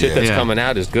 The shit that's coming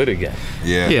out is good again.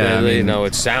 I mean, you know,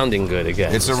 it's sounding good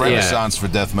again. It's a renaissance for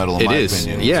death metal, in my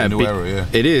opinion. It's a new era.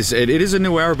 It is. It is a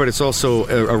new era, but it's also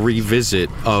a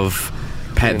revisit of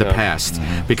the past,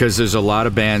 because there's a lot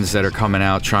of bands that are coming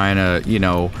out trying to, you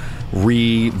know,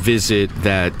 revisit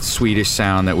that Swedish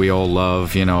sound that we all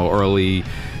love. You know, early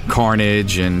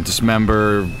Carnage and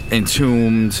Dismember,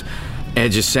 Entombed,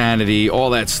 Edge of Sanity, all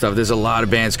that stuff. There's a lot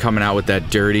of bands coming out with that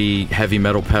dirty heavy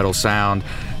metal pedal sound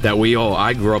that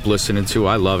I grew up listening to.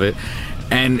 I love it.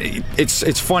 And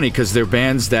it's funny because they're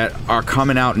bands that are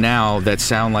coming out now that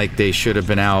sound like they should have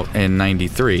been out in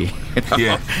 '93. You know?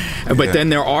 Yeah. But then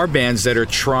there are bands that are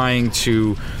trying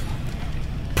to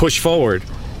push forward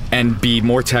and be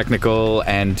more technical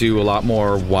and do a lot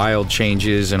more wild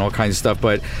changes and all kinds of stuff.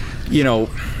 But, you know,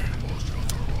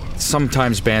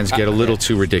 sometimes bands get a little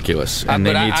too ridiculous, and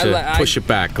they need to push it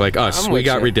back. Like us, we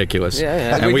got ridiculous,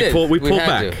 and we pulled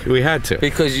back. We had to,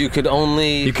 because you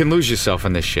can lose yourself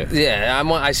in this shit. Yeah,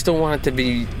 I still want it to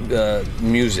be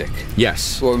music.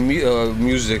 Yes. Or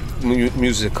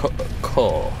musical.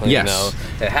 You Yes.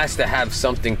 know? It has to have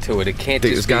something to it. It can't.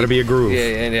 There's got to be a groove.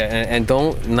 Yeah, and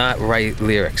don't not write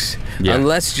lyrics. Yeah.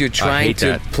 Unless you're trying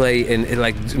to play in,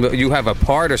 like, you have a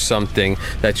part or something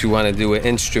that you want to do an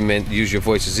instrument, use your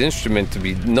voice as instrument to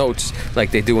be notes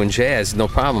like they do in jazz, no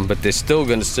problem. But they're still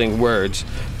going to sing words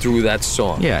through that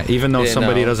song. Yeah, even though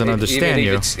somebody doesn't understand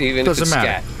you, even doesn't if it's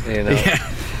matter. scat, you know. Yeah.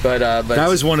 But that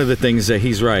was one of the things that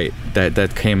he's right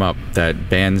that came up, that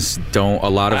bands don't, a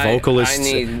lot of vocalists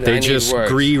they just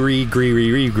gree,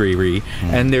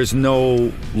 and there's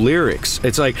no lyrics.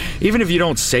 It's like, even if you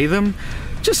don't say them,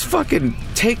 just fucking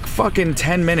take fucking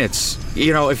 10 minutes.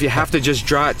 You know, if you have to just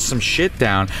jot some shit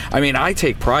down. I mean, I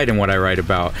take pride in what I write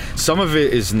about. Some of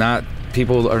it is not,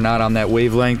 people are not on that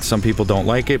wavelength. Some people don't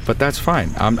like it, but that's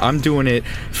fine. I'm doing it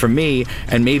for me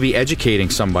and maybe educating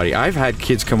somebody. I've had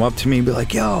kids come up to me and be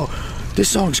like, yo, this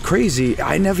song's crazy.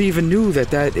 I never even knew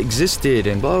that existed,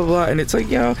 and blah, blah, blah. And it's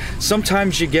like, you know,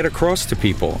 sometimes you get across to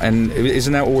people. And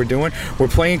isn't that what we're doing? We're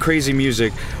playing crazy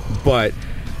music, but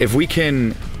if we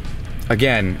can,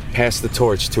 again, pass the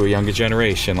torch to a younger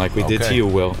generation like we did to you,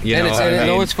 Will. You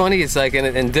know what's funny? It's like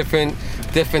in different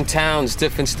towns,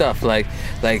 different stuff. Like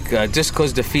just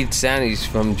because the Feet Sannies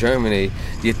from Germany,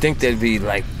 you'd think there'd be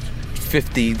like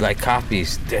 50 like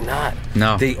copies. They're not.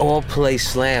 No. They all play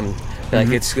slam. Like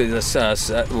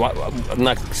I'm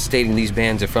not stating these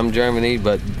bands are from Germany,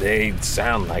 but they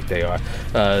sound like they are.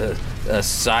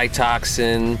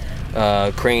 Cytoxin,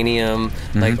 Cranium,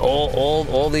 like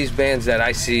all these bands that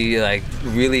I see, like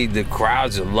really the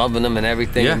crowds are loving them and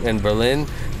everything in Berlin.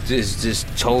 Just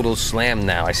total slam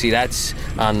now. I see that's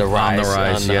on the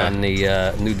rise. On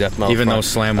the new death metal. Even though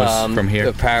slam was from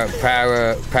here.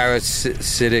 Parasitic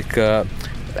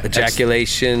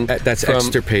ejaculation. That's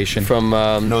extirpation. From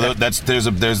no, there's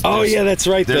oh yeah, that's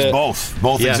right. There's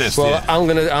both exist. Well,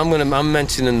 I'm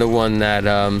mentioning the one that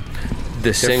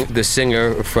the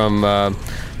singer from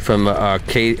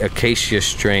Acacia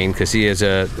Strain, because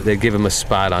they give him a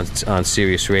spot on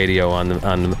Sirius Radio on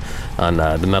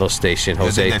the metal station.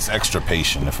 Jose, that's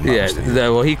extirpation, if I'm not mistaken.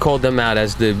 Well, he called them out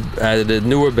as the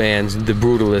newer bands, the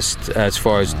brutalist, as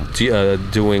far as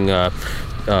doing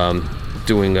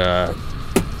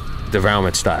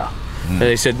devourment style. And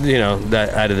they said, you know,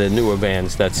 that out of the newer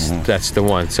bands, that's the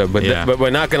one. So, but we're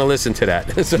not going to listen to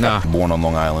that. So. No. Born on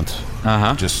Long Island.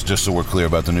 Just so we're clear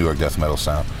about the New York death metal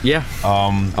sound. Yeah.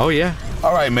 Oh yeah.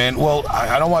 All right, man. Well,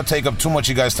 I don't want to take up too much of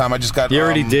you guys' time. I just got. You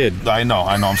already did. I know.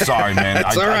 I'm sorry, man.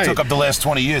 That's all right. I took up the last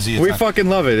 20 years of your time. We fucking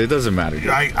love it. It doesn't matter.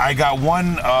 I got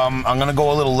one. I'm gonna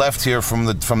go a little left here from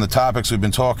the topics we've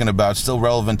been talking about. Still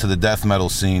relevant to the death metal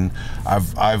scene.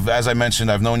 I've as I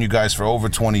mentioned, I've known you guys for over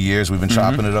 20 years. We've been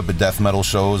chopping it up at death metal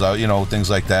shows. You know,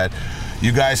 things like that.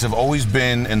 You guys have always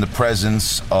been in the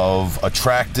presence of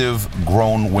attractive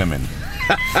grown women.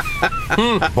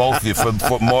 Both of you, for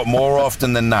more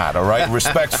often than not. All right,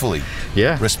 respectfully.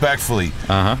 Yeah. Respectfully.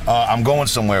 I'm going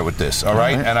somewhere with this. All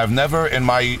right, and I've never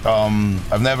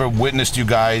witnessed you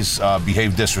guys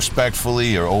behave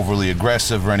disrespectfully or overly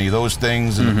aggressive or any of those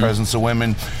things in the presence of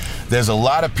women. There's a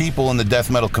lot of people in the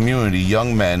death metal community,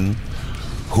 young men,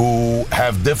 who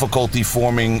have difficulty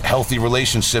forming healthy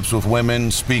relationships with women,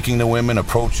 speaking to women,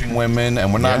 approaching women,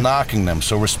 and we're not knocking them.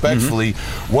 So respectfully,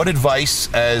 what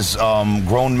advice as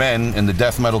grown men in the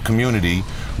death metal community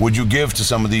would you give to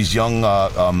some of these young,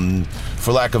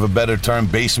 for lack of a better term,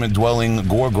 basement-dwelling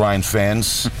gore grind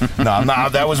fans? No, I'm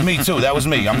not. That was me too. That was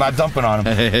me. I'm not dumping on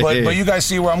them. But you guys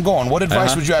see where I'm going. What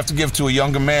advice would you have to give to a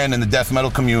younger man in the death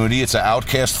metal community? It's an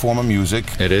outcast form of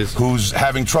music. It is. Who's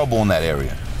having trouble in that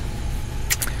area?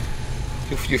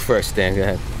 You first, Dan. Go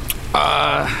ahead.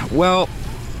 Well,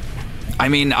 I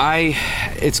mean,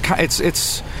 it's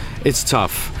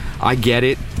tough. I get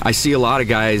it. I see a lot of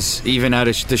guys, even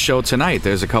at the show tonight.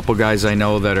 There's a couple guys I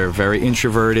know that are very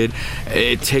introverted.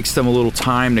 It takes them a little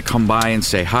time to come by and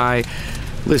say hi.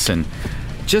 Listen,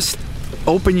 just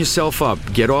open yourself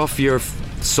up. Get off your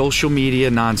social media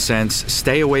nonsense.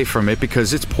 Stay away from it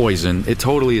because it's poison. It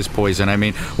totally is poison. I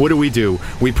mean, what do?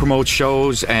 We promote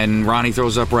shows and Ronnie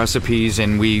throws up recipes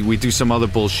and we do some other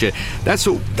bullshit.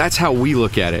 That's how we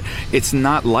look at it. It's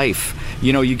not life.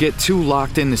 You know, you get too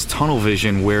locked in this tunnel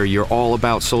vision where you're all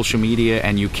about social media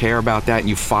and you care about that and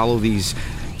you follow these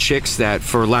chicks that,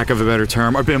 for lack of a better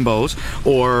term, are bimbos,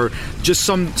 or just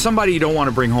somebody you don't want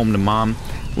to bring home to mom.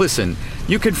 Listen,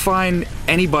 you can find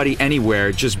anybody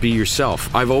anywhere. Just be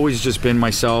yourself. I've always just been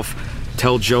myself.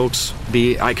 Tell jokes.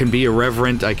 I can be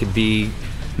irreverent. I could be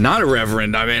not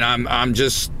irreverent. I mean,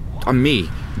 I'm me.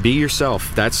 Be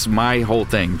yourself. That's my whole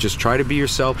thing. Just try to be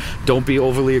yourself. Don't be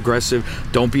overly aggressive.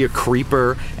 Don't be a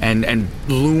creeper and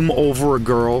loom over a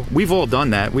girl. We've all done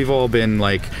that. We've all been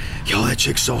like, yo, that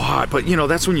chick's so hot. But, you know,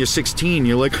 that's when you're 16.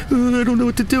 You're like, I don't know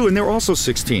what to do. And they're also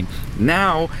 16.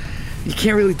 Now, you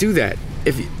can't really do that.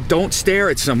 If you don't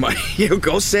stare at somebody, you know,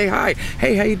 go say hi.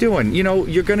 Hey, how you doing? You know,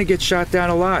 you're going to get shot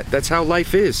down a lot. That's how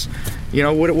life is. You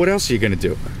know, what else are you going to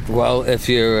do? Well, if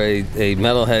you're a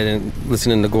metalhead and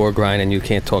listening to gore grind and you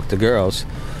can't talk to girls,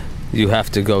 you have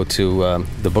to go to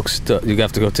the bookstore. You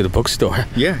have to go to the bookstore.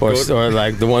 Yeah. Or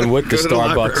like the one with the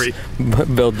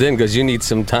Starbucks built in, because you need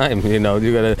some time. You know,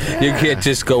 you can't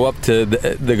just go up to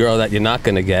the girl that you're not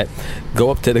going to get.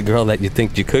 Go up to the girl that you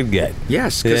think you could get.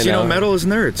 Yes, because you know, metal is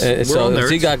nerds. We're all nerds. If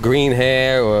she got green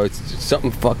hair or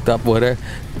something fucked up with her,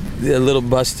 a little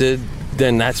busted,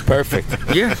 then that's perfect.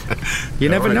 Yeah. You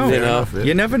never know.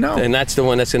 You never know. And that's the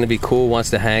one that's going to be cool,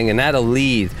 wants to hang, and that'll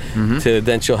lead to,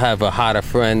 then she'll have a hotter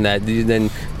friend that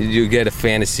then you get a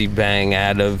fantasy bang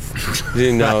out of,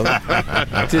 you know.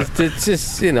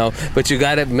 just you know, but you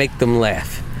got to make them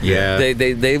laugh. Yeah.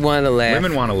 They want to laugh.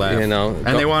 Women want to laugh. You know.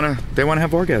 And they want to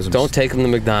have orgasms. Don't take them to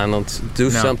McDonald's. Do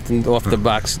something off the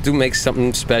box. Make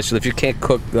something special. If you can't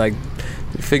cook, like,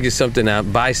 figure something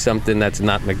out. Buy something that's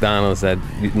not McDonald's that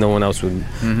no one else would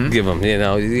give them. You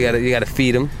know, you gotta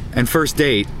feed them. And first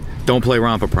date, don't play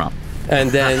romper-prom. And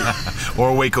then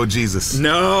or Waco Jesus.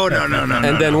 No.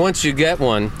 And then once you get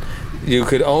one, you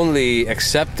could only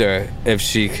accept her if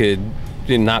she could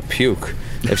not puke.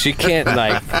 If she can't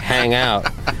like hang out,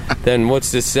 then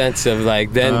what's the sense of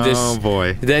like then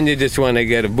then you just want to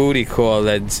get a booty call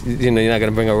that you're not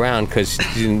going to bring around because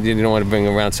you don't want to bring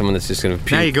around someone that's just going to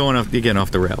puke. Now you're getting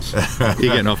off the rails.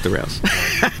 You're getting off the rails.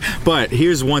 But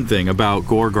here's one thing about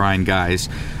gore grind guys,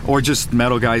 or just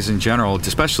metal guys in general,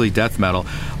 especially death metal.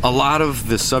 A lot of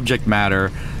the subject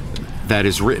matter that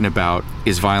is written about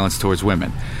is violence towards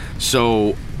women.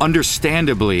 So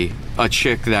understandably, a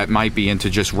chick that might be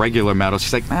into just regular metal,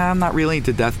 she's like, I'm not really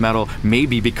into death metal,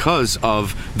 maybe because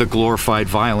of the glorified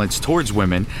violence towards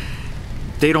women.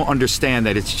 They don't understand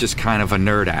that it's just kind of a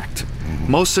nerd act.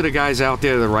 Most of the guys out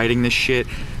there that are writing this shit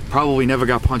probably never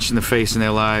got punched in the face in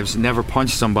their lives, never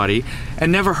punched somebody,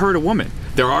 and never hurt a woman.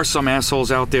 There are some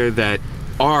assholes out there that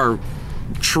are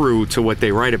true to what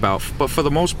they write about, but for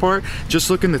the most part, just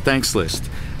look in the thanks list.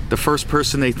 The first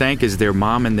person they thank is their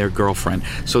mom and their girlfriend.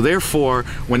 So therefore,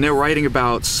 when they're writing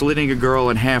about slitting a girl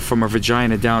in half from her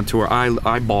vagina down to her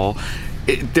eyeball,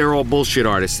 they're all bullshit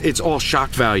artists. It's all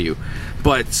shock value.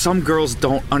 But some girls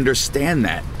don't understand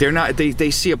that. They're not.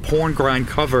 They see a porn grind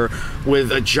cover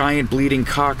with a giant bleeding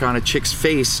cock on a chick's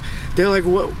face. They're like,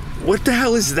 what the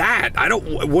hell is that?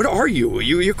 What are you?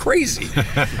 You're crazy.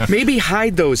 Maybe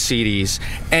hide those CDs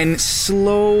and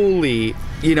slowly,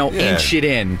 inch it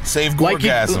in. Save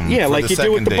gorgasm. Like you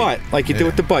do with the butt. Like you do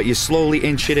with the butt. You slowly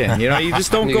inch it in. You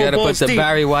just don't you go gotta balls put the deep.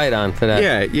 Barry White on for that.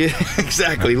 Yeah,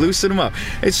 exactly. Loosen them up.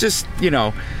 It's just,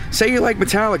 say you like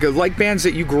Metallica, like bands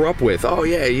that you grew up with. Oh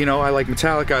yeah, I like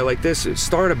Metallica, I like this.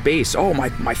 Start a bass. Oh,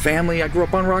 my family, I grew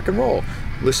up on rock and roll.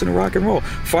 Listen to rock and roll.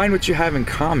 Find what you have in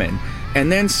common,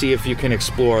 and then see if you can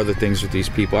explore other things with these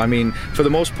people. I mean, for the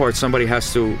most part, somebody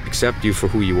has to accept you for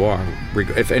who you are.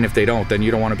 And if they don't, then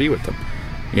you don't want to be with them.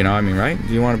 Right?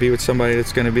 You want to be with somebody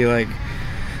that's going to be like,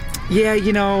 yeah,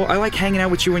 I like hanging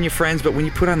out with you and your friends, but when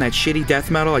you put on that shitty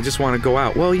death metal, I just want to go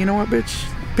out. Well, you know what, bitch?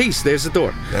 Peace, there's the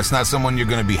door. That's not someone you're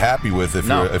going to be happy with if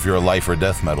you're a life or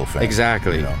death metal fan.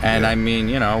 Exactly. And I mean,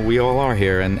 we all are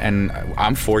here, and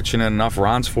I'm fortunate enough,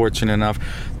 Ron's fortunate enough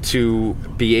to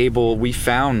be able, we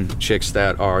found chicks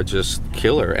that are just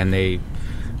killer, and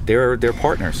they're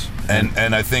partners.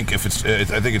 And I think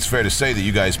it's fair to say that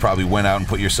you guys probably went out and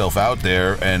put yourself out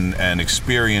there and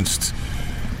experienced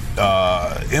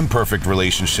imperfect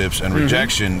relationships and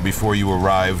rejection before you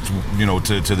arrived,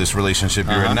 to this relationship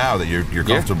you're in now that you're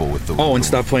comfortable with. And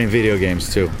stop playing video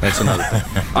games too. That's another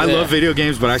thing. I love video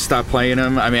games, but I stopped playing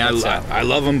them. I mean, I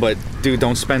love them, but dude,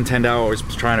 don't spend 10 hours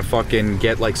trying to fucking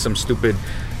get like some stupid,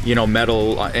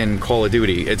 medal in Call of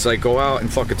Duty. It's like, go out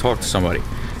and fucking talk to somebody.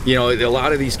 You know, a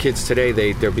lot of these kids today,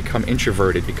 they're become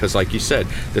introverted because, like you said,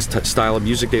 this style of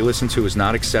music they listen to is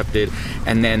not accepted,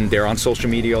 and then they're on social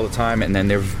media all the time, and then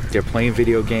they're playing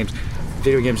video games.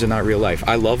 Video games are not real life.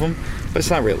 I love them, but it's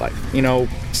not real life. You know,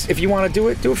 if you want to do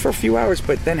it for a few hours,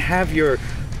 but then have your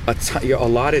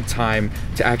allotted time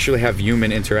to actually have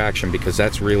human interaction, because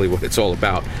that's really what it's all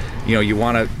about. You know, you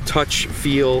want to touch,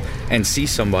 feel, and see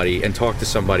somebody and talk to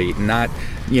somebody, not,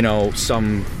 you know,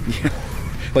 some...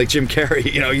 like Jim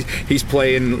Carrey, you know, he's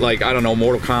playing, like, I don't know,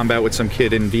 Mortal Kombat with some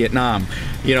kid in Vietnam.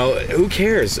 You know, who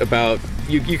cares about,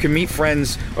 you can meet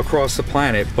friends across the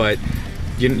planet, but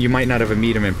you might not ever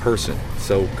meet them in person.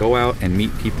 So go out and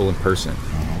meet people in person,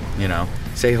 you know,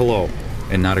 say hello,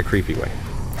 and not a creepy way.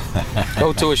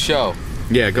 Go to a show.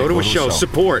 Yeah, go to a show.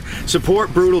 Support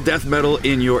brutal death metal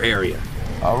in your area.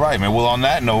 All right, man. Well, on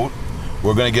that note,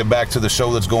 we're going to get back to the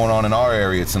show that's going on in our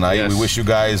area tonight. Yes. We wish you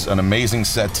guys an amazing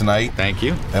set tonight. Thank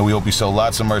you. And we hope you sell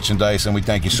lots of merchandise, and we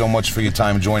thank you so much for your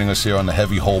time joining us here on the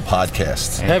Heavy Hole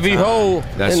podcast. Heavy Hole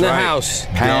That's in the right. house.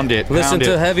 Pound it. Listen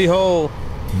to Heavy Hole.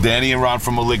 Danny and Ron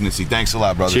from Malignancy. Thanks a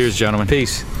lot, brothers. Cheers, gentlemen.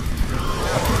 Peace.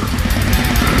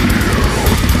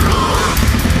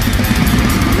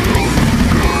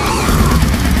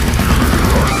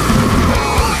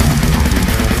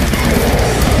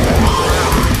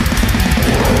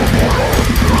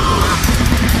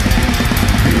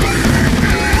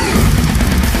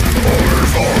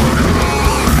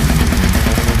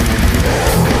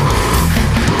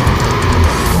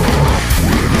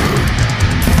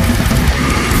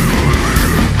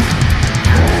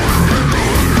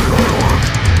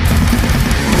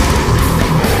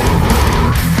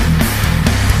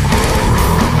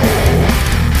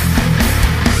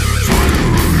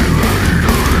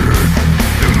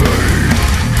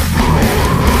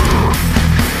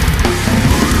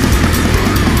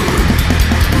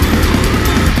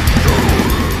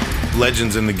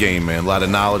 Legends in the game, man. A lot of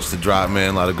knowledge to drop,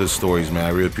 man. A lot of good stories, man. I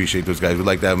really appreciate those guys. We'd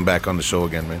like to have them back on the show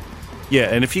again, man. Yeah,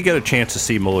 and if you get a chance to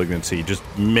see Malignancy, just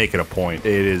make it a point.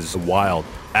 It is wild.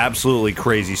 Absolutely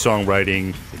crazy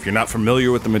songwriting. If you're not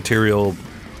familiar with the material,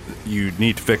 you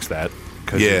need to fix that.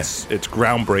 Because it's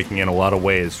groundbreaking in a lot of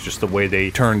ways, just the way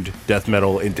they turned death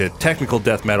metal into technical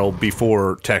death metal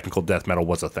before technical death metal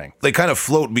was a thing. They kind of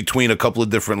float between a couple of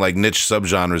different like niche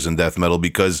subgenres in death metal,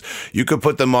 because you could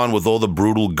put them on with all the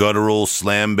brutal guttural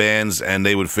slam bands and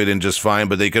they would fit in just fine,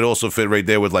 but they could also fit right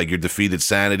there with like your Defeated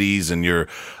Sanities and your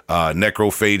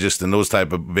Necrophagist and those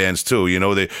type of bands too. You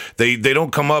know, they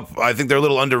don't come up. I think they're a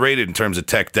little underrated in terms of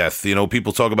tech death. You know,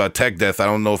 people talk about tech death. I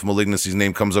don't know if Malignancy's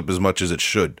name comes up as much as it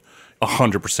should.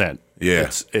 100%. Yeah.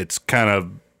 It's kind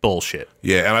of bullshit.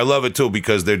 Yeah, and I love it too,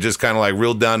 because they're just kind of like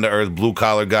real down to earth blue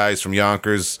collar guys from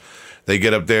Yonkers. They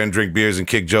get up there and drink beers and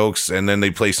kick jokes, and then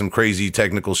they play some crazy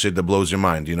technical shit that blows your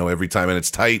mind, you know, every time, and it's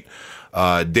tight.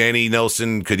 Danny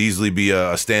Nelson could easily be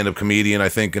a stand-up comedian, I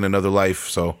think, in another life.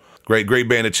 So great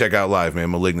band to check out live,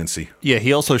 man. Malignancy. Yeah,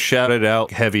 he also shouted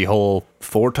out Heavy Hole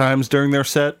 4 times during their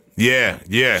set. Yeah.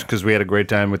 Because we had a great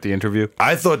time with the interview.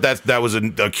 I thought that was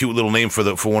a cute little name for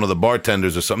one of the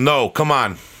bartenders or something. No, come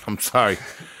on. I'm sorry.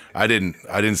 I didn't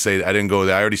go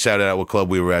there. I already shouted out what club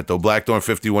we were at, though. Blackthorn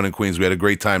 51 in Queens. We had a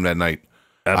great time that night.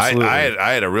 Absolutely.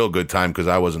 I had a real good time because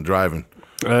I wasn't driving.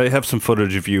 I have some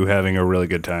footage of you having a really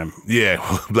good time.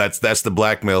 Yeah, that's the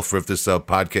blackmail for if this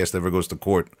podcast ever goes to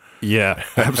court. Yeah,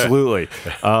 absolutely.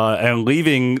 And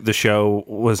leaving the show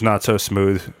was not so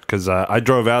smooth because I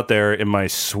drove out there in my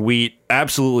sweet,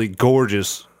 absolutely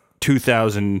gorgeous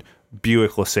 2000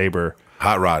 Buick LeSabre.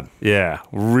 Hot rod. Yeah,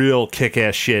 real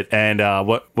kick-ass shit. And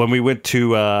when we went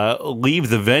to leave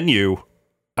the venue,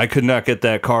 I could not get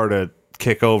that car to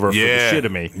kick over for the shit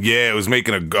of me. Yeah, it was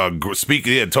making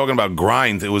talking about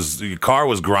grind. It was, your car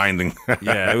was grinding.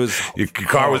 Yeah, it was your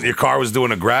car was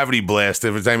doing a gravity blast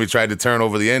every time you tried to turn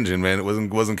over the engine, man. It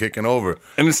wasn't kicking over.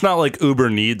 And it's not like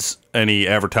Uber needs any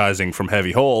advertising from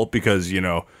Heavy Hole because, you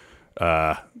know,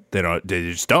 they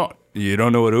just don't. You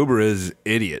don't know what Uber is,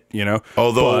 idiot, you know?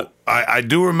 Although I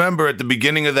do remember at the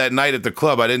beginning of that night at the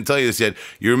club, I didn't tell you this yet.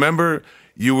 You remember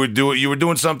you were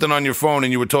doing something on your phone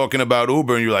and you were talking about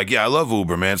Uber and you're like, yeah, I love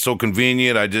Uber, man. It's so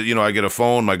convenient. I get a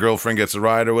phone, my girlfriend gets a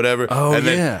ride or whatever. Oh, and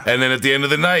yeah. And then at the end of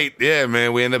the night, yeah,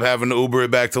 man, we end up having to Uber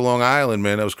it back to Long Island,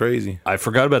 man. That was crazy. I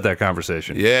forgot about that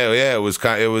conversation. Yeah, it was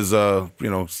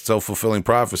self-fulfilling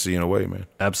prophecy in a way, man.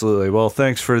 Absolutely. Well,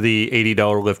 thanks for the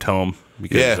 $80 lift home.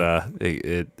 because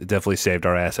it definitely saved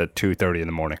our ass at 2:30 in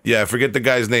the morning. Yeah, I forget the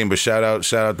guy's name, but shout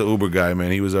out the Uber guy,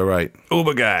 man. He was all right.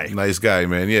 Uber guy. Nice guy,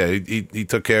 man. Yeah, he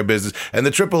took care of business. And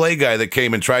the AAA guy that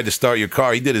came and tried to start your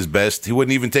car, he did his best. He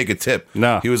wouldn't even take a tip.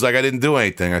 No. He was like, I didn't do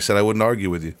anything. I said I wouldn't argue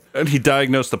with you. And he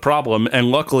diagnosed the problem,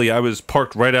 and luckily I was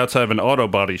parked right outside of an auto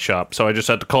body shop, so I just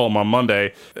had to call him on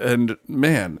Monday. And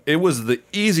man, it was the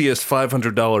easiest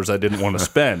 $500 I didn't want to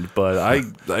spend, but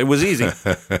it was easy.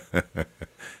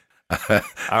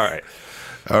 All right.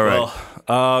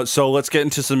 Well, so let's get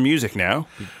into some music now.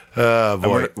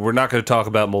 Boy. We're not going to talk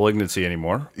about Malignancy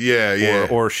anymore. Yeah.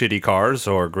 Or shitty cars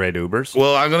or great Ubers.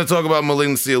 Well, I'm going to talk about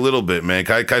Malignancy a little bit, man.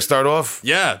 Can I start off?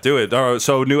 Yeah, do it.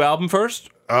 So new album first?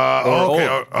 Okay. Old?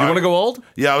 You want to go old?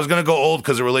 Yeah, I was going to go old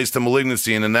because it relates to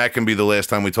Malignancy, and then that can be the last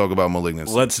time we talk about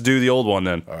Malignancy. Let's do the old one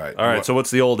then. All right. All right, so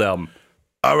what's the old album?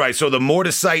 All right, so the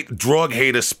Mortisite Drug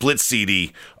Hater split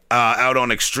CD out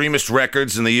on Extremist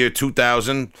Records in the year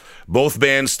 2000. Both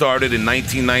bands started in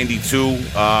 1992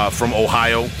 from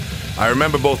Ohio. I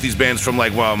remember both these bands from my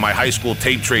high school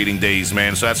tape trading days,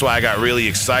 man. So that's why I got really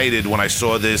excited when I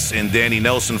saw this in Danny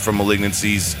Nelson from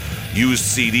Malignancy's used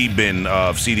CD bin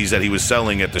of CDs that he was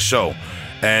selling at the show.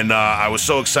 And I was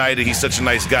so excited. He's such a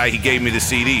nice guy. He gave me the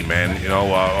CD, man,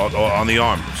 on the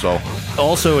arm. So,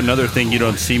 also another thing you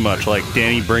don't see much, like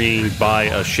Danny bringing by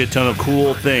a shit ton of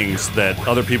cool things that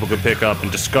other people could pick up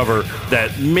and discover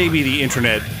that maybe the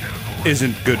internet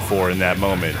isn't good for in that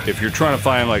moment. If you're trying to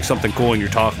find like something cool and you're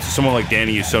talking to someone like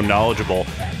Danny who's so knowledgeable,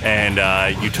 and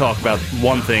you talk about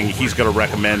one thing, he's going to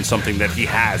recommend something that he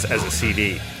has as a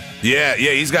CD. Yeah,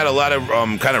 he's got a lot of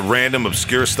kind of random,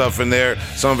 obscure stuff in there.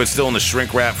 Some of it's still in the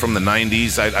shrink wrap from the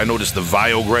 90s. I noticed the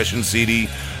Viogression CD.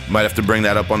 Might have to bring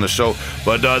that up on the show.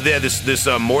 But this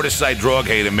Mortisite Drug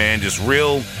Hater, man, just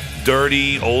real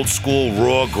dirty, old school,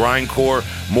 raw, grindcore.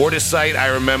 Mortisite, I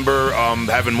remember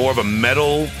having more of a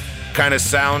metal kind of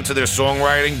sound to their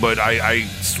songwriting, but I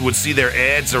would see their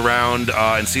ads around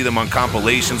and see them on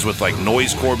compilations with like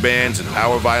noisecore bands and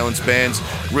power violence bands.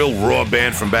 Real raw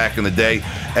band from back in the day.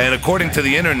 And according to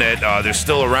the internet, they're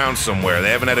still around somewhere. They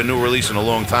haven't had a new release in a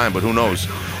long time, but who knows?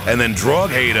 And then Drug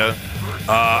Hater,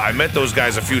 I met those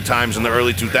guys a few times in the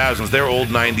early 2000s. They're old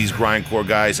 90s grindcore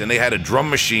guys, and they had a drum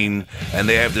machine, and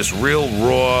they have this real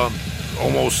raw,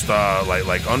 almost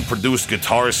like unproduced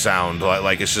guitar sound.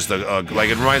 Like it's just like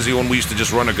it reminds me when we used to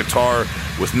just run a guitar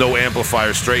with no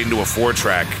amplifier straight into a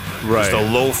 4-track. Right. Just a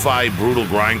lo-fi, brutal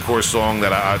grindcore song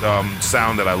that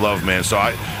sound that I love, man. So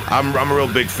I'm a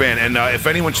real big fan. And if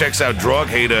anyone checks out Drug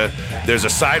Hater, there's a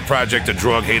side project of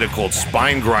Drug Hater called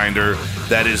Spine Grinder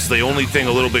that is the only thing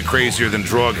a little bit crazier than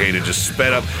Drug Hater, just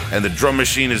sped up, and the drum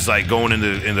machine is like going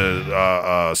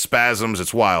into spasms.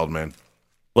 It's wild, man.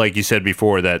 Like you said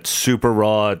before, that super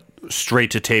raw,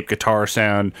 straight-to-tape guitar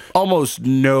sound. Almost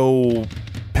no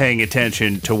paying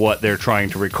attention to what they're trying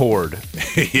to record.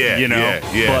 Yeah.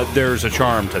 But there's a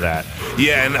charm to that.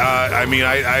 Yeah, and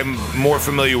I'm more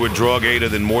familiar with Drug Hater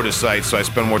than Mortisite, so I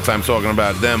spend more time talking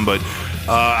about them, but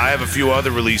I have a few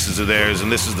other releases of theirs,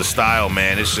 and this is the style,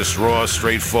 man. It's just raw,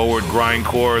 straightforward,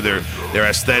 grindcore. Their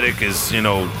aesthetic is,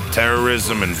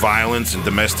 terrorism and violence and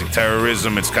domestic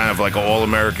terrorism. It's kind of like an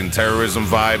all-American terrorism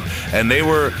vibe, and they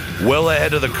were well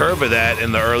ahead of the curve of that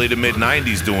in the early to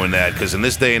mid-'90s doing that, because in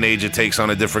this day and age, it takes on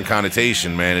a different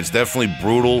connotation, man. It's definitely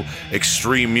brutal,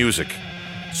 extreme music.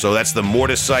 So that's the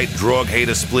Mortisite Drug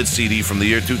Hater split CD from the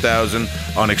year 2000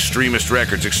 on Extremist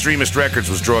Records. Extremist Records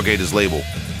was Drug Hater's label.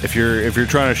 If you're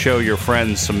trying to show your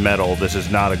friends some metal, this is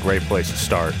not a great place to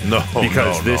start.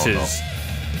 Because this is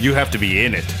you have to be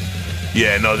in it.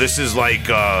 Yeah, no, this is like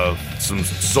some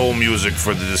soul music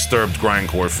for the disturbed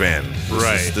grindcore fan.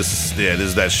 This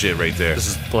is that shit right there. This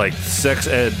is like sex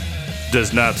ed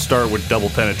does not start with double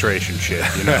penetration shit,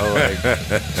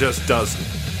 just doesn't.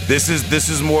 This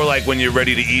is more like when you're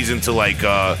ready to ease into like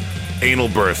Anal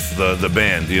Birth, the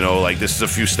band, like this is a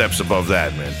few steps above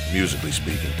that, man, musically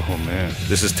speaking. Oh man,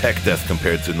 this is tech death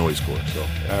compared to noisecore. So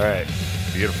all right,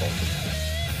 beautiful.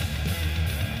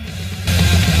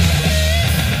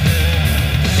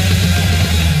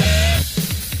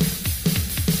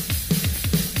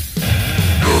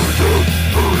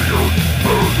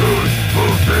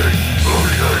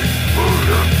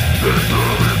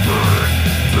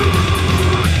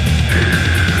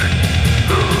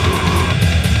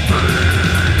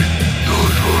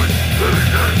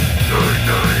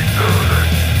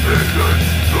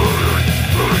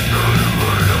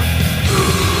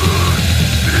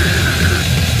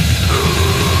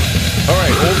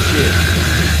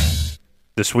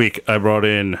 This week, I brought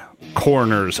in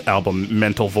Coroner's album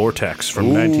Mental Vortex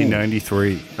from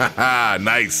 1993.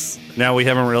 Nice. Now, we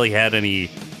haven't really had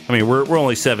any I mean, we're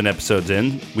only 7 episodes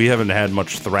in. We haven't had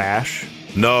much thrash.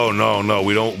 No.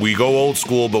 We don't. We go old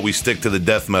school, but we stick to the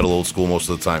death metal old school most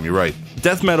of the time. You're right.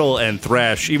 Death metal and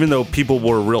thrash, even though people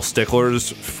were real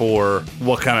sticklers for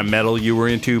what kind of metal you were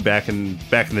into back in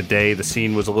the day, the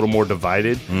scene was a little more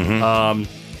divided.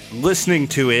 Listening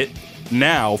to it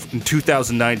now in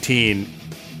 2019,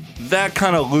 that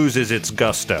kind of loses its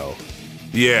gusto.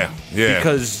 Yeah.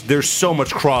 Because there's so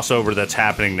much crossover that's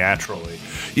happening naturally.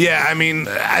 Yeah, I mean,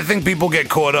 I think people get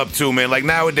caught up too, man. Like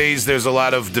nowadays, there's a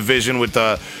lot of division with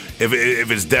if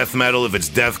it's death metal, if it's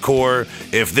deathcore,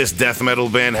 if this death metal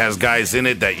band has guys in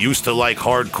it that used to like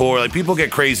hardcore. Like people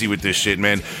get crazy with this shit,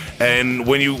 man. And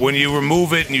when you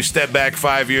remove it and you step back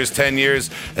 5 years, 10 years,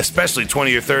 especially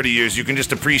 20 or 30 years, you can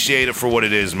just appreciate it for what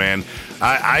it is, man.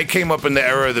 I came up in the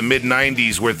era of the mid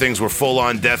 '90s where things were full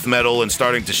on death metal and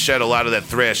starting to shed a lot of that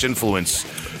thrash influence.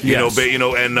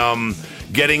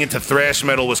 Getting into thrash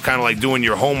metal was kind of like doing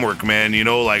your homework, man.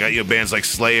 Like bands like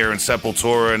Slayer and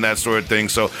Sepultura and that sort of thing.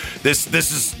 So this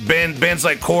is bands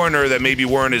like Coroner that maybe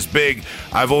weren't as big.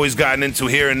 I've always gotten into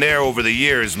here and there over the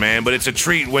years, man. But it's a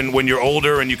treat when you're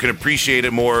older and you can appreciate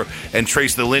it more and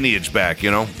trace the lineage back.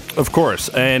 Of course.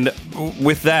 And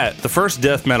with that, the first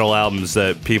death metal albums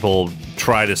that people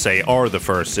try to say are the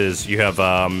first is you have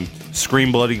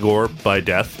Scream Bloody Gore by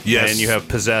Death. Yes. And you have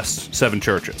Possessed, Seven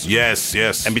Churches.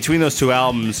 Yes. And between those two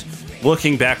albums,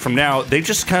 looking back from now, they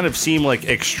just kind of seem like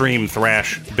extreme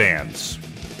thrash bands.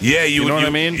 Yeah, you know what I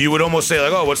mean? You would almost say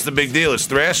like, oh, what's the big deal? It's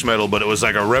thrash metal, but it was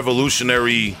like a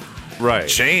revolutionary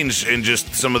change in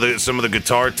just some of the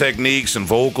guitar techniques and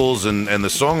vocals and the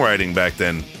songwriting back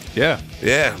then. Yeah.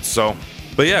 So.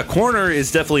 But yeah, Corner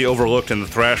is definitely overlooked in the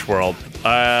thrash world.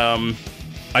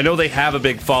 I know they have a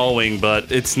big following, but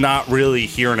it's not really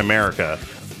here in America.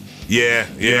 Yeah.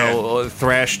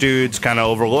 Thrash dudes kind of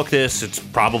overlook this. It's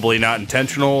probably not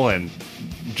intentional, and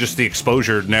just the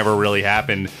exposure never really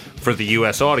happened for the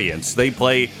U.S. audience. They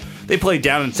play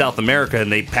down in South America, and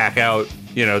they pack out.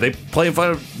 They play in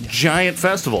front of giant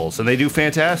festivals, and they do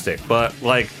fantastic. But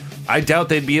I doubt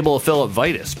they'd be able to fill up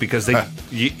Vitus because they,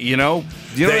 you know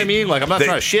what I mean? Like, I'm not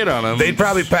trying to shit on them. They'd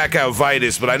probably pack out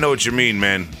Vitus, but I know what you mean,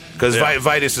 man. Because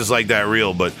Vitus is like that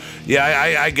real, but yeah,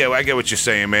 I get what you're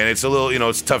saying, man. It's a little,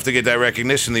 it's tough to get that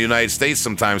recognition in the United States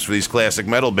sometimes for these classic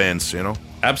metal bands,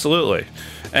 Absolutely.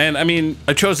 And I mean,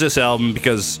 I chose this album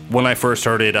because when I first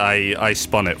heard it, I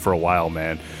spun it for a while,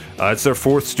 man. It's their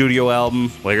 4th studio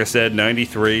album, like I said,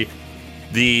 93.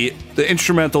 The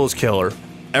instrumental is killer.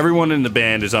 Everyone in the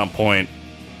band is on point.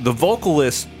 The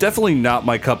vocalist, definitely not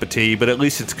my cup of tea, but at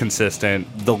least it's consistent.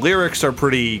 The lyrics are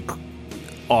pretty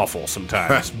awful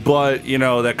sometimes, but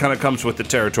that kind of comes with the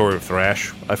territory of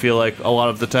thrash. I feel like a lot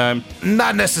of the time,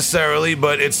 not necessarily,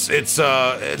 but it's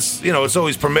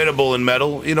always permittable in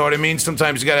metal. You know what I mean?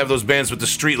 Sometimes you gotta have those bands with the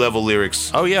street level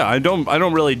lyrics. Oh yeah, I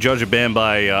don't really judge a band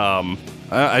by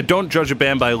I don't judge a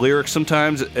band by lyrics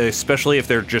sometimes, especially if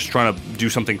they're just trying to do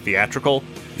something theatrical.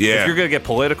 Yeah. If you're gonna get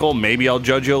political, maybe I'll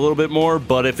judge you a little bit more.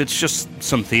 But if it's just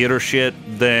some theater shit,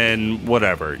 then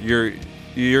whatever.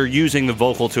 You're using the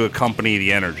vocal to accompany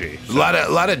the energy. So. A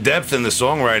lot of depth in the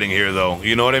songwriting here, though.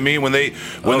 You know what I mean? When they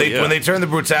turn the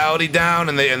brutality down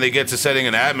and they get to setting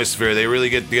an atmosphere, they really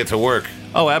get to work.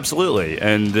 Oh, absolutely.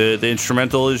 And the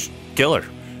instrumental is killer.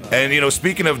 And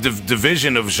speaking of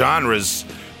division of genres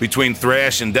between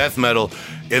thrash and death metal,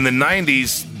 in the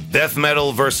 90s, death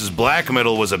metal versus black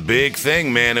metal was a big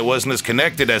thing, man. It wasn't as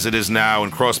connected as it is now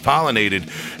and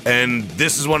cross-pollinated. And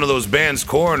this is one of those bands,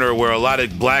 Coroner, where a lot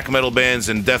of black metal bands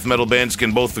and death metal bands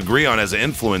can both agree on as an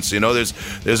influence.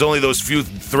 There's only those few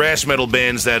thrash metal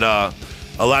bands that a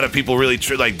lot of people really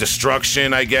like.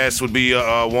 Destruction, I guess, would be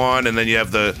one. And then you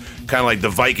have the kind of like the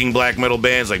Viking black metal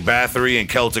bands like Bathory and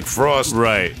Celtic Frost.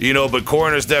 Right. But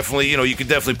Coroner's definitely, you could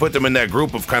definitely put them in that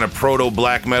group of kind of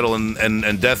proto-black metal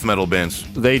and death metal bands.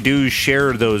 They do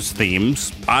share those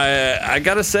themes. I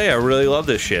gotta say, I really love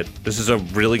this shit. This is a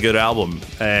really good album.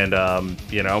 And,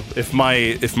 if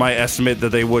my estimate that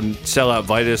they wouldn't sell out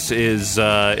Vitus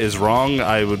is wrong,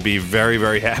 I would be very,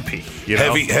 very happy.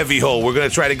 Heavy hole. We're gonna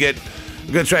try to get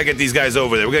these guys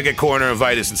over there. We're gonna get Coroner and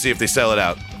Vitus and see if they sell it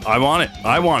out. I want it.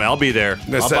 I'll be there.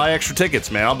 I'll buy extra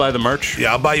tickets, man. I'll buy the merch.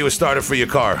 Yeah, I'll buy you a starter for your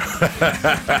car.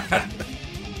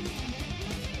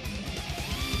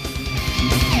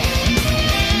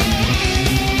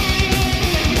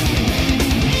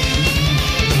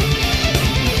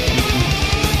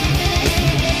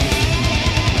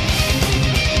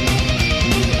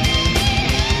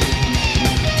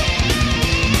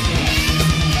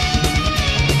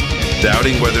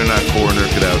 Doubting whether or not Coroner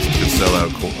could sell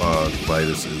out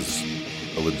Vitus is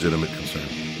a legitimate concern.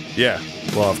 Yeah.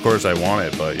 Well, of course I want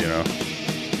it, but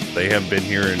They haven't been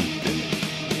here in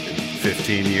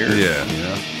 15 years. Yeah. You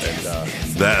know?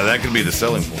 And, That could be the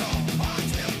selling point.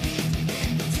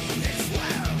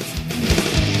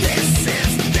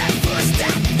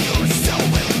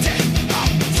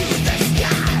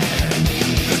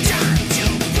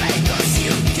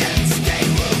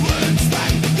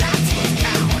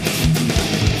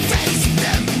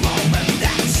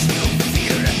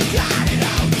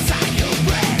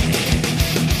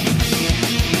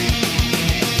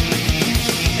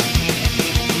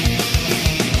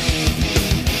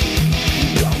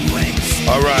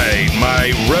 All right,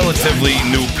 my relatively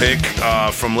new pick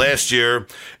from last year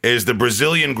is the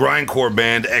Brazilian grindcore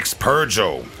band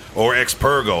Expurgo, or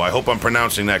Expurgo. I hope I'm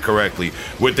pronouncing that correctly.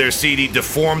 With their CD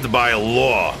 "Deformed by a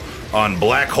Law" on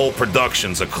Black Hole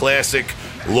Productions, a classic,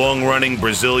 long-running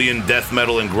Brazilian death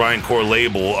metal and grindcore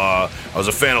label. I was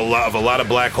a fan of a lot of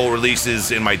Black Hole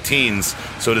releases in my teens,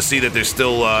 so to see that they're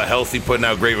still healthy, putting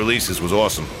out great releases was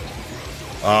awesome.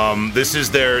 This is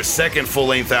their second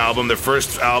full-length album. Their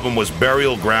first album was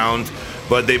Burial Ground,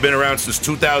 but they've been around since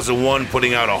 2001,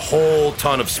 putting out a whole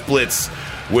ton of splits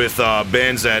with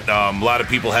bands that a lot of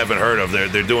people haven't heard of.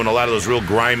 They're doing a lot of those real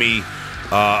grimy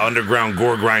underground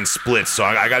gore grind splits, so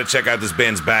I got to check out this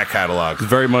band's back catalog.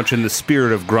 very much in the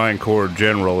spirit of grindcore in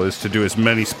general is to do as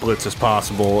many splits as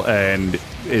possible, and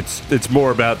it's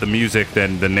more about the music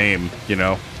than the name, you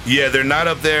know? Yeah, they're not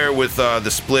up there with the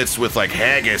splits with like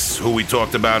Haggis, who we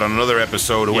talked about on another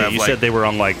episode. Who Yeah, have you like, said they were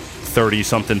on like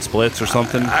 30-something splits or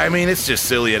something. I mean, it's just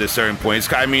silly at a certain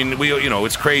point. I mean,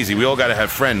 it's crazy. We all got to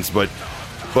have friends, but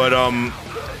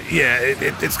yeah,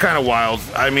 it's kind of wild.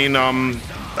 I mean,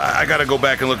 I got to go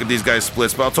back and look at these guys'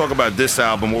 splits, but I'll talk about this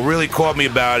album. What really caught me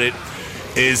about it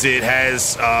is it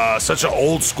has such an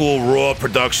old school raw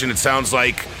production. It sounds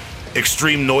like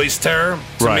extreme noise terror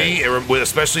to me,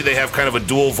 especially they have kind of a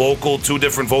dual vocal, two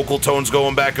different vocal tones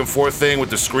going back and forth thing with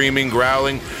the screaming,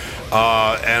 growling.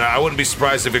 And I wouldn't be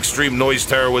surprised if Extreme Noise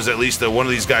Terror was at least one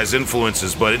of these guys'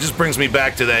 influences, but it just brings me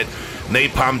back to that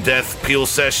Napalm Death, Peel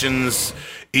Sessions,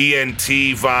 ENT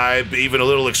vibe, even a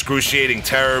little Excruciating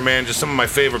Terror, man. Just some of my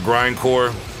favorite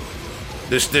grindcore.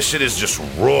 This shit is just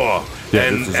raw. Yeah,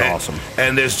 this is awesome.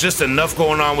 And there's just enough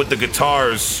going on with the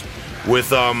guitars. With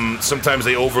sometimes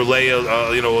they overlay a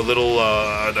little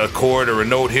a chord or a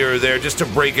note here or there just to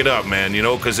break it up, man. You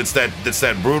know, because it's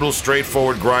that brutal,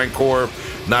 straightforward grindcore.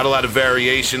 Not a lot of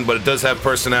variation, but it does have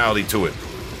personality to it.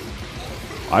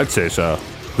 I'd say so.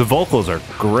 The vocals are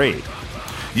great.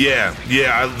 Yeah.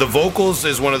 The vocals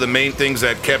is one of the main things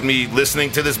that kept me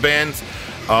listening to this band.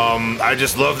 I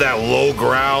just love that low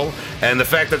growl, and the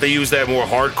fact that they use that more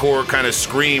hardcore kind of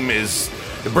scream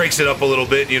it breaks it up a little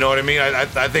bit, you know what I mean? I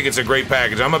think it's a great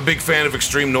package. I'm a big fan of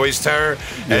Extreme Noise Terror,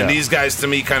 and these guys to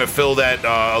me kind of fill that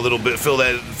a little bit, fill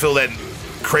that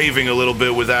craving a little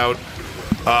bit without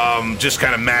just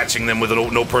kind of matching them with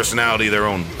no personality of their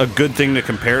own. A good thing to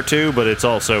compare to, but it's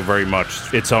also very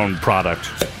much its own product.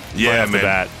 Yeah, right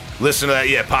man. Listen to that.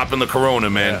 Yeah, popping the Corona,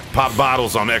 man. Yeah. Pop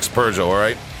bottles on Expurgo, all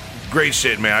right? Great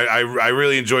shit, man. I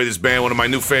really enjoy this band. One of my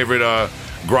new favorite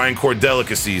grindcore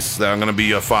delicacies that I'm going to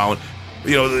be following.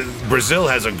 You know, Brazil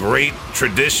has a great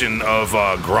tradition of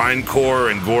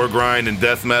grindcore and gore grind and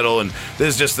death metal, and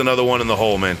this is just another one in the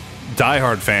hole, man.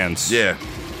 Diehard fans. Yeah.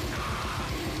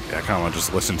 Yeah, I kind of want to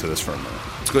just listen to this for a minute.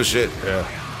 It's good shit. Yeah.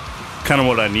 Kind of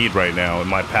what I need right now in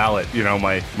my palette, you know,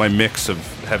 my mix of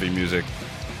heavy music.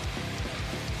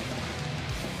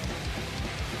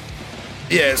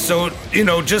 Yeah, so, you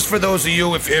know, just for those of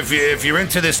you, if you're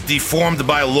into this Deformed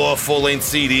by Law full-length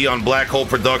CD on Black Hole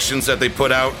Productions that they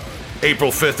put out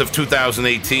April 5th of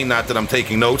 2018, not that I'm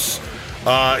taking notes,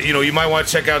 you know, you might want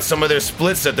to check out some of their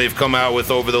splits that they've come out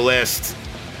with over the last,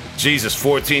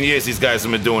 14 years these guys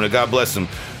have been doing it. God bless them.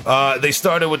 They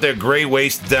started with their Grey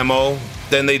Waste demo,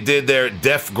 then they did their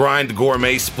Death Grind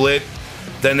Gourmet split,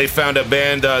 then they found a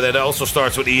band that also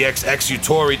starts with EX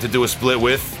Exutory to do a split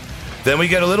with. Then we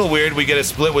get a little weird. We get a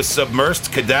split with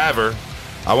Submersed Cadaver.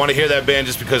 I want to hear that band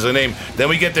just because of the name. Then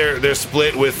we get their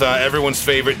split with everyone's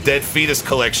favorite Dead Fetus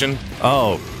Collection.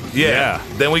 Oh, yeah.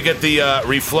 Then we get the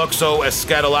Refluxo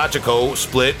Eschatologico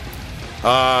split.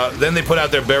 Then they put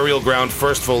out their Burial Ground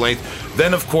first full length.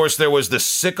 Then, of course, there was the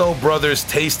Sicko Brothers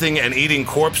Tasting and Eating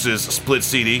Corpses split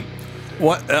CD.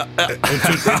 What?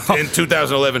 In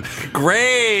 2011.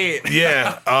 Great!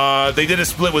 Yeah. They did a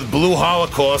split with Blue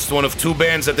Holocaust, one of two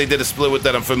bands that they did a split with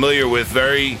that I'm familiar with.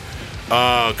 Very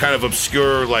kind of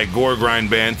obscure, like, gore grind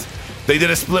band. They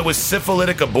did a split with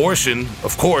Syphilitic Abortion,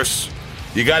 of course.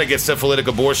 You got to get Syphilitic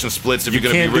Abortion splits if you're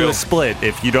going to be real. You can't do a split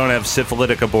if you don't have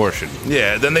Syphilitic Abortion.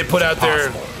 Yeah, then they put out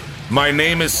My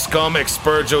Name is Scum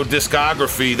Expurgo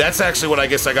discography. That's actually what I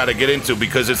guess I got to get into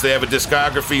because they have a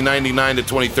discography 99 to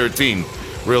 2013.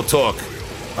 Real talk.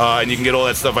 And you can get all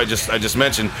that stuff I just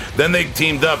mentioned. Then they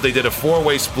teamed up. They did a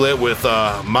 4-way split with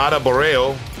Mata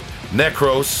Borreo,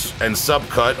 Necros, and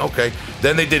Subcut. Okay.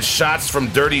 Then they did Shots from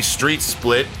Dirty Streets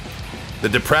split. The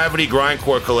Depravity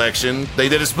Grindcore collection. They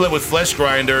did a split with Flesh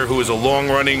Grinder, who is a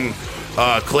long-running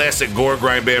classic gore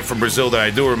grind band from Brazil that I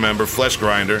do remember, Flesh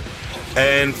Grinder.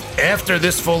 And after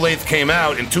this full length came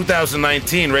out in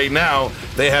 2019, right now,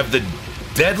 they have the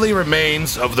Deadly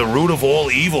Remains of the Root of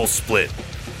All Evil split.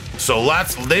 So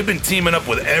they've been teaming up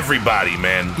with everybody,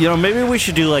 man. You know, maybe we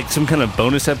should do like some kind of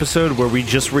bonus episode where we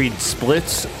just read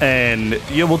splits and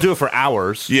we'll do it for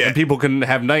hours. Yeah. And people can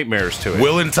have nightmares to it.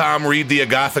 Will and Tom read the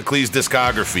Agathocles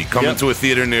discography. Coming to a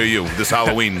theater near you this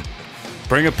Halloween.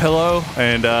 Bring a pillow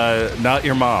and not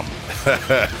your mom.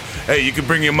 Hey, you can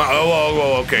bring your mom.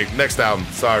 Oh, okay. Next album.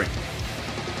 Sorry.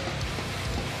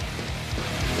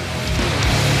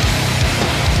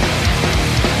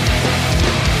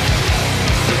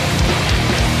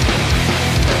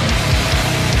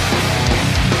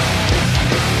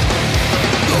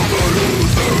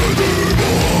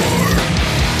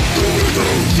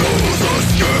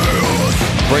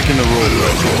 Breaking the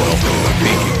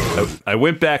rules. I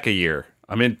went back a year.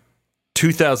 I'm in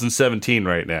 2017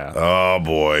 right now. Oh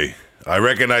boy, I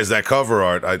recognize that cover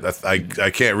art. I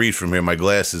can't read from here. My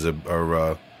glasses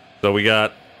are. So we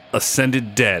got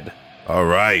Ascended Dead. All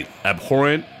right.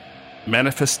 Abhorrent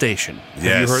Manifestation. Yes.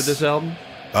 Have you heard this album?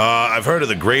 I've heard of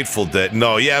the Grateful Dead.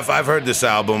 No, yeah, I've heard this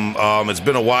album. It's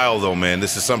been a while though, man.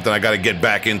 This is something I got to get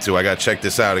back into. I got to check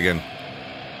this out again.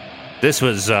 This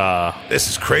was. This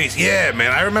is crazy. Yeah,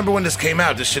 man. I remember when this came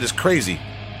out. This shit is crazy.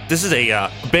 This is a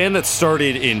band that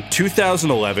started in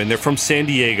 2011. They're from San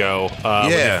Diego.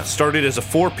 Yeah. Started as a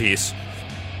 4-piece.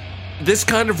 This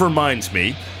kind of reminds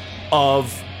me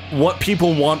of what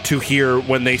people want to hear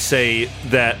when they say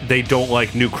that they don't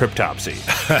like New Cryptopsy.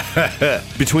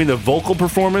 Between the vocal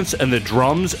performance and the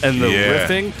drums and the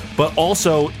riffing, but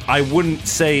also I wouldn't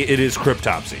say it is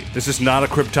Cryptopsy. This is not a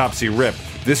Cryptopsy rip.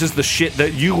 This is the shit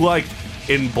that you liked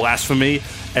in Blasphemy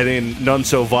and in None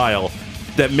So Vile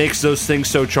that makes those things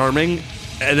so charming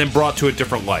and then brought to a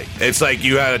different light. It's like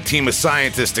you had a team of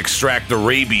scientists extract the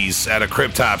rabies out of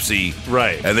Cryptopsy.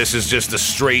 Right. And this is just a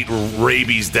straight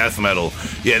rabies death metal.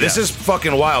 Yeah, this is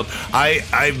fucking wild.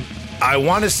 I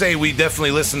want to say we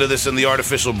definitely listened to this in the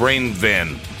Artificial Brain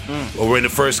van when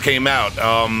it first came out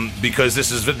because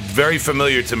this is very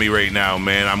familiar to me right now,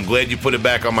 man. I'm glad you put it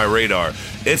back on my radar.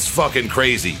 It's fucking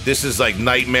crazy. This is like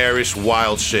nightmarish,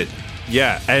 wild shit.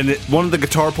 Yeah, and one of the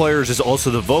guitar players is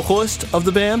also the vocalist of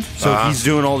the band, so he's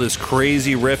doing all this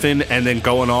crazy riffing and then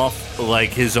going off like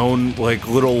his own like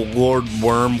little Lord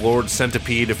Worm, Lord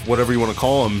Centipede, if whatever you want to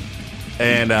call him,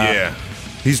 and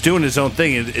he's doing his own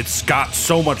thing. It's got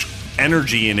so much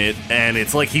energy in it, and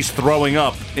it's like he's throwing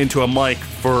up into a mic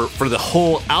for the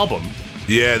whole album.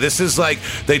 Yeah, this is like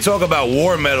they talk about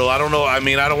war metal. I don't know. I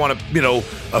mean, I don't want to,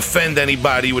 offend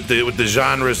anybody with the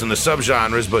genres and the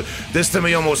subgenres, but this to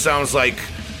me almost sounds like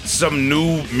some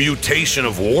new mutation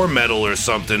of war metal or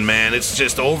something, man. It's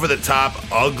just over the top,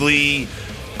 ugly,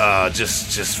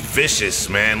 just vicious,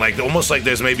 man. Like almost like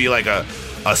there's maybe like a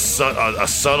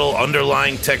subtle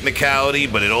underlying technicality,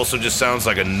 but it also just sounds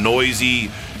like a noisy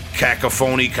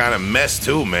cacophony kind of mess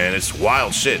too, man. It's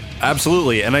wild shit.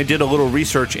 Absolutely. And I did a little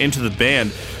research into the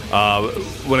band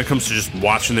when it comes to just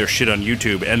watching their shit on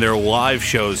YouTube, and their live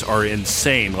shows are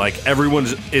insane. Like everyone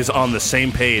is on the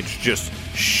same page, just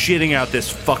shitting out this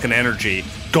fucking energy,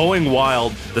 going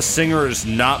wild. The singer is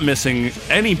not missing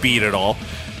any beat at all.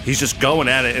 He's just going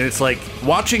at it, and it's like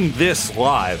watching this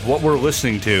live, what we're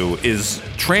listening to is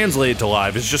translated to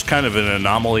live is just kind of an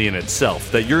anomaly in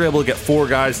itself, that you're able to get 4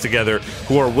 guys together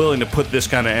who are willing to put this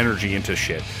kind of energy into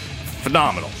shit.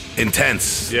 Phenomenal.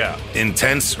 Intense. Yeah.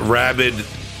 Intense, rabid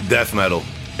death metal.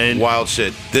 And wild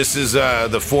shit. This is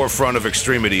the forefront of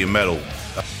extremity in metal.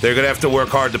 They're going to have to work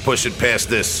hard to push it past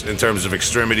this in terms of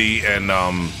extremity and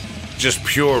just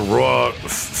pure, raw,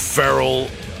 feral,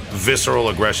 visceral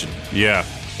aggression. Yeah.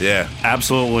 Yeah.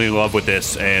 Absolutely in love with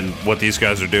this and what these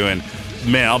guys are doing.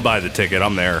 Man, I'll buy the ticket.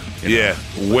 I'm there. Yeah.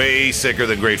 Way sicker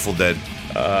than Grateful Dead.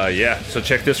 Yeah. So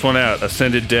check this one out.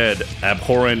 Ascended Dead,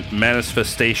 Abhorrent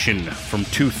Manifestation from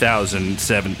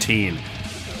 2017.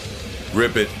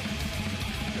 Rip it.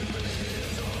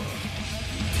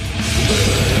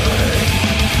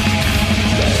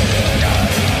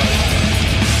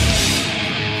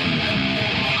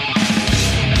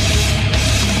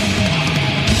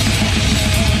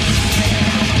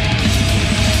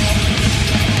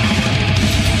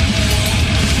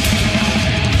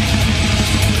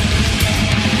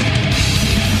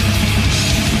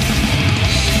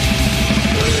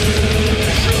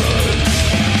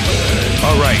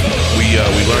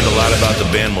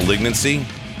 band Malignancy.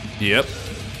 Yep.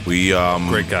 We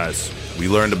Great guys. We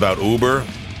learned about Uber.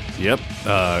 Yep.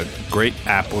 Great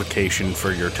application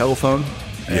for your telephone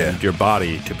and your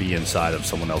body to be inside of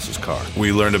someone else's car,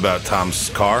 We learned about Tom's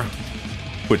car.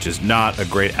 which is not a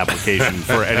great application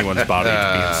for anyone's body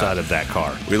to be inside of that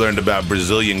car. We learned about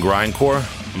Brazilian grindcore.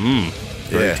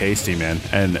 Very tasty, man.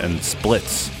 And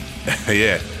splits.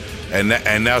 Yeah.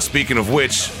 And now speaking of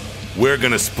which, we're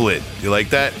gonna split. You like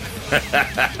that?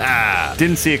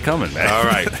 Didn't see it coming, man. All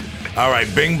right. All right,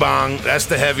 bing bong. That's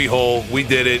the heavy hole. We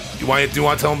did it. Do you want to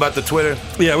tell them about the Twitter?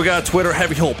 Yeah, we got a Twitter,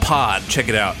 Heavy Hole Pod. Check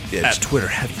it out. Yeah, At Twitter,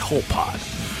 Heavy Hole Pod.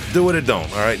 Do it or don't.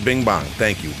 All right, bing bong.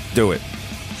 Thank you. Do it.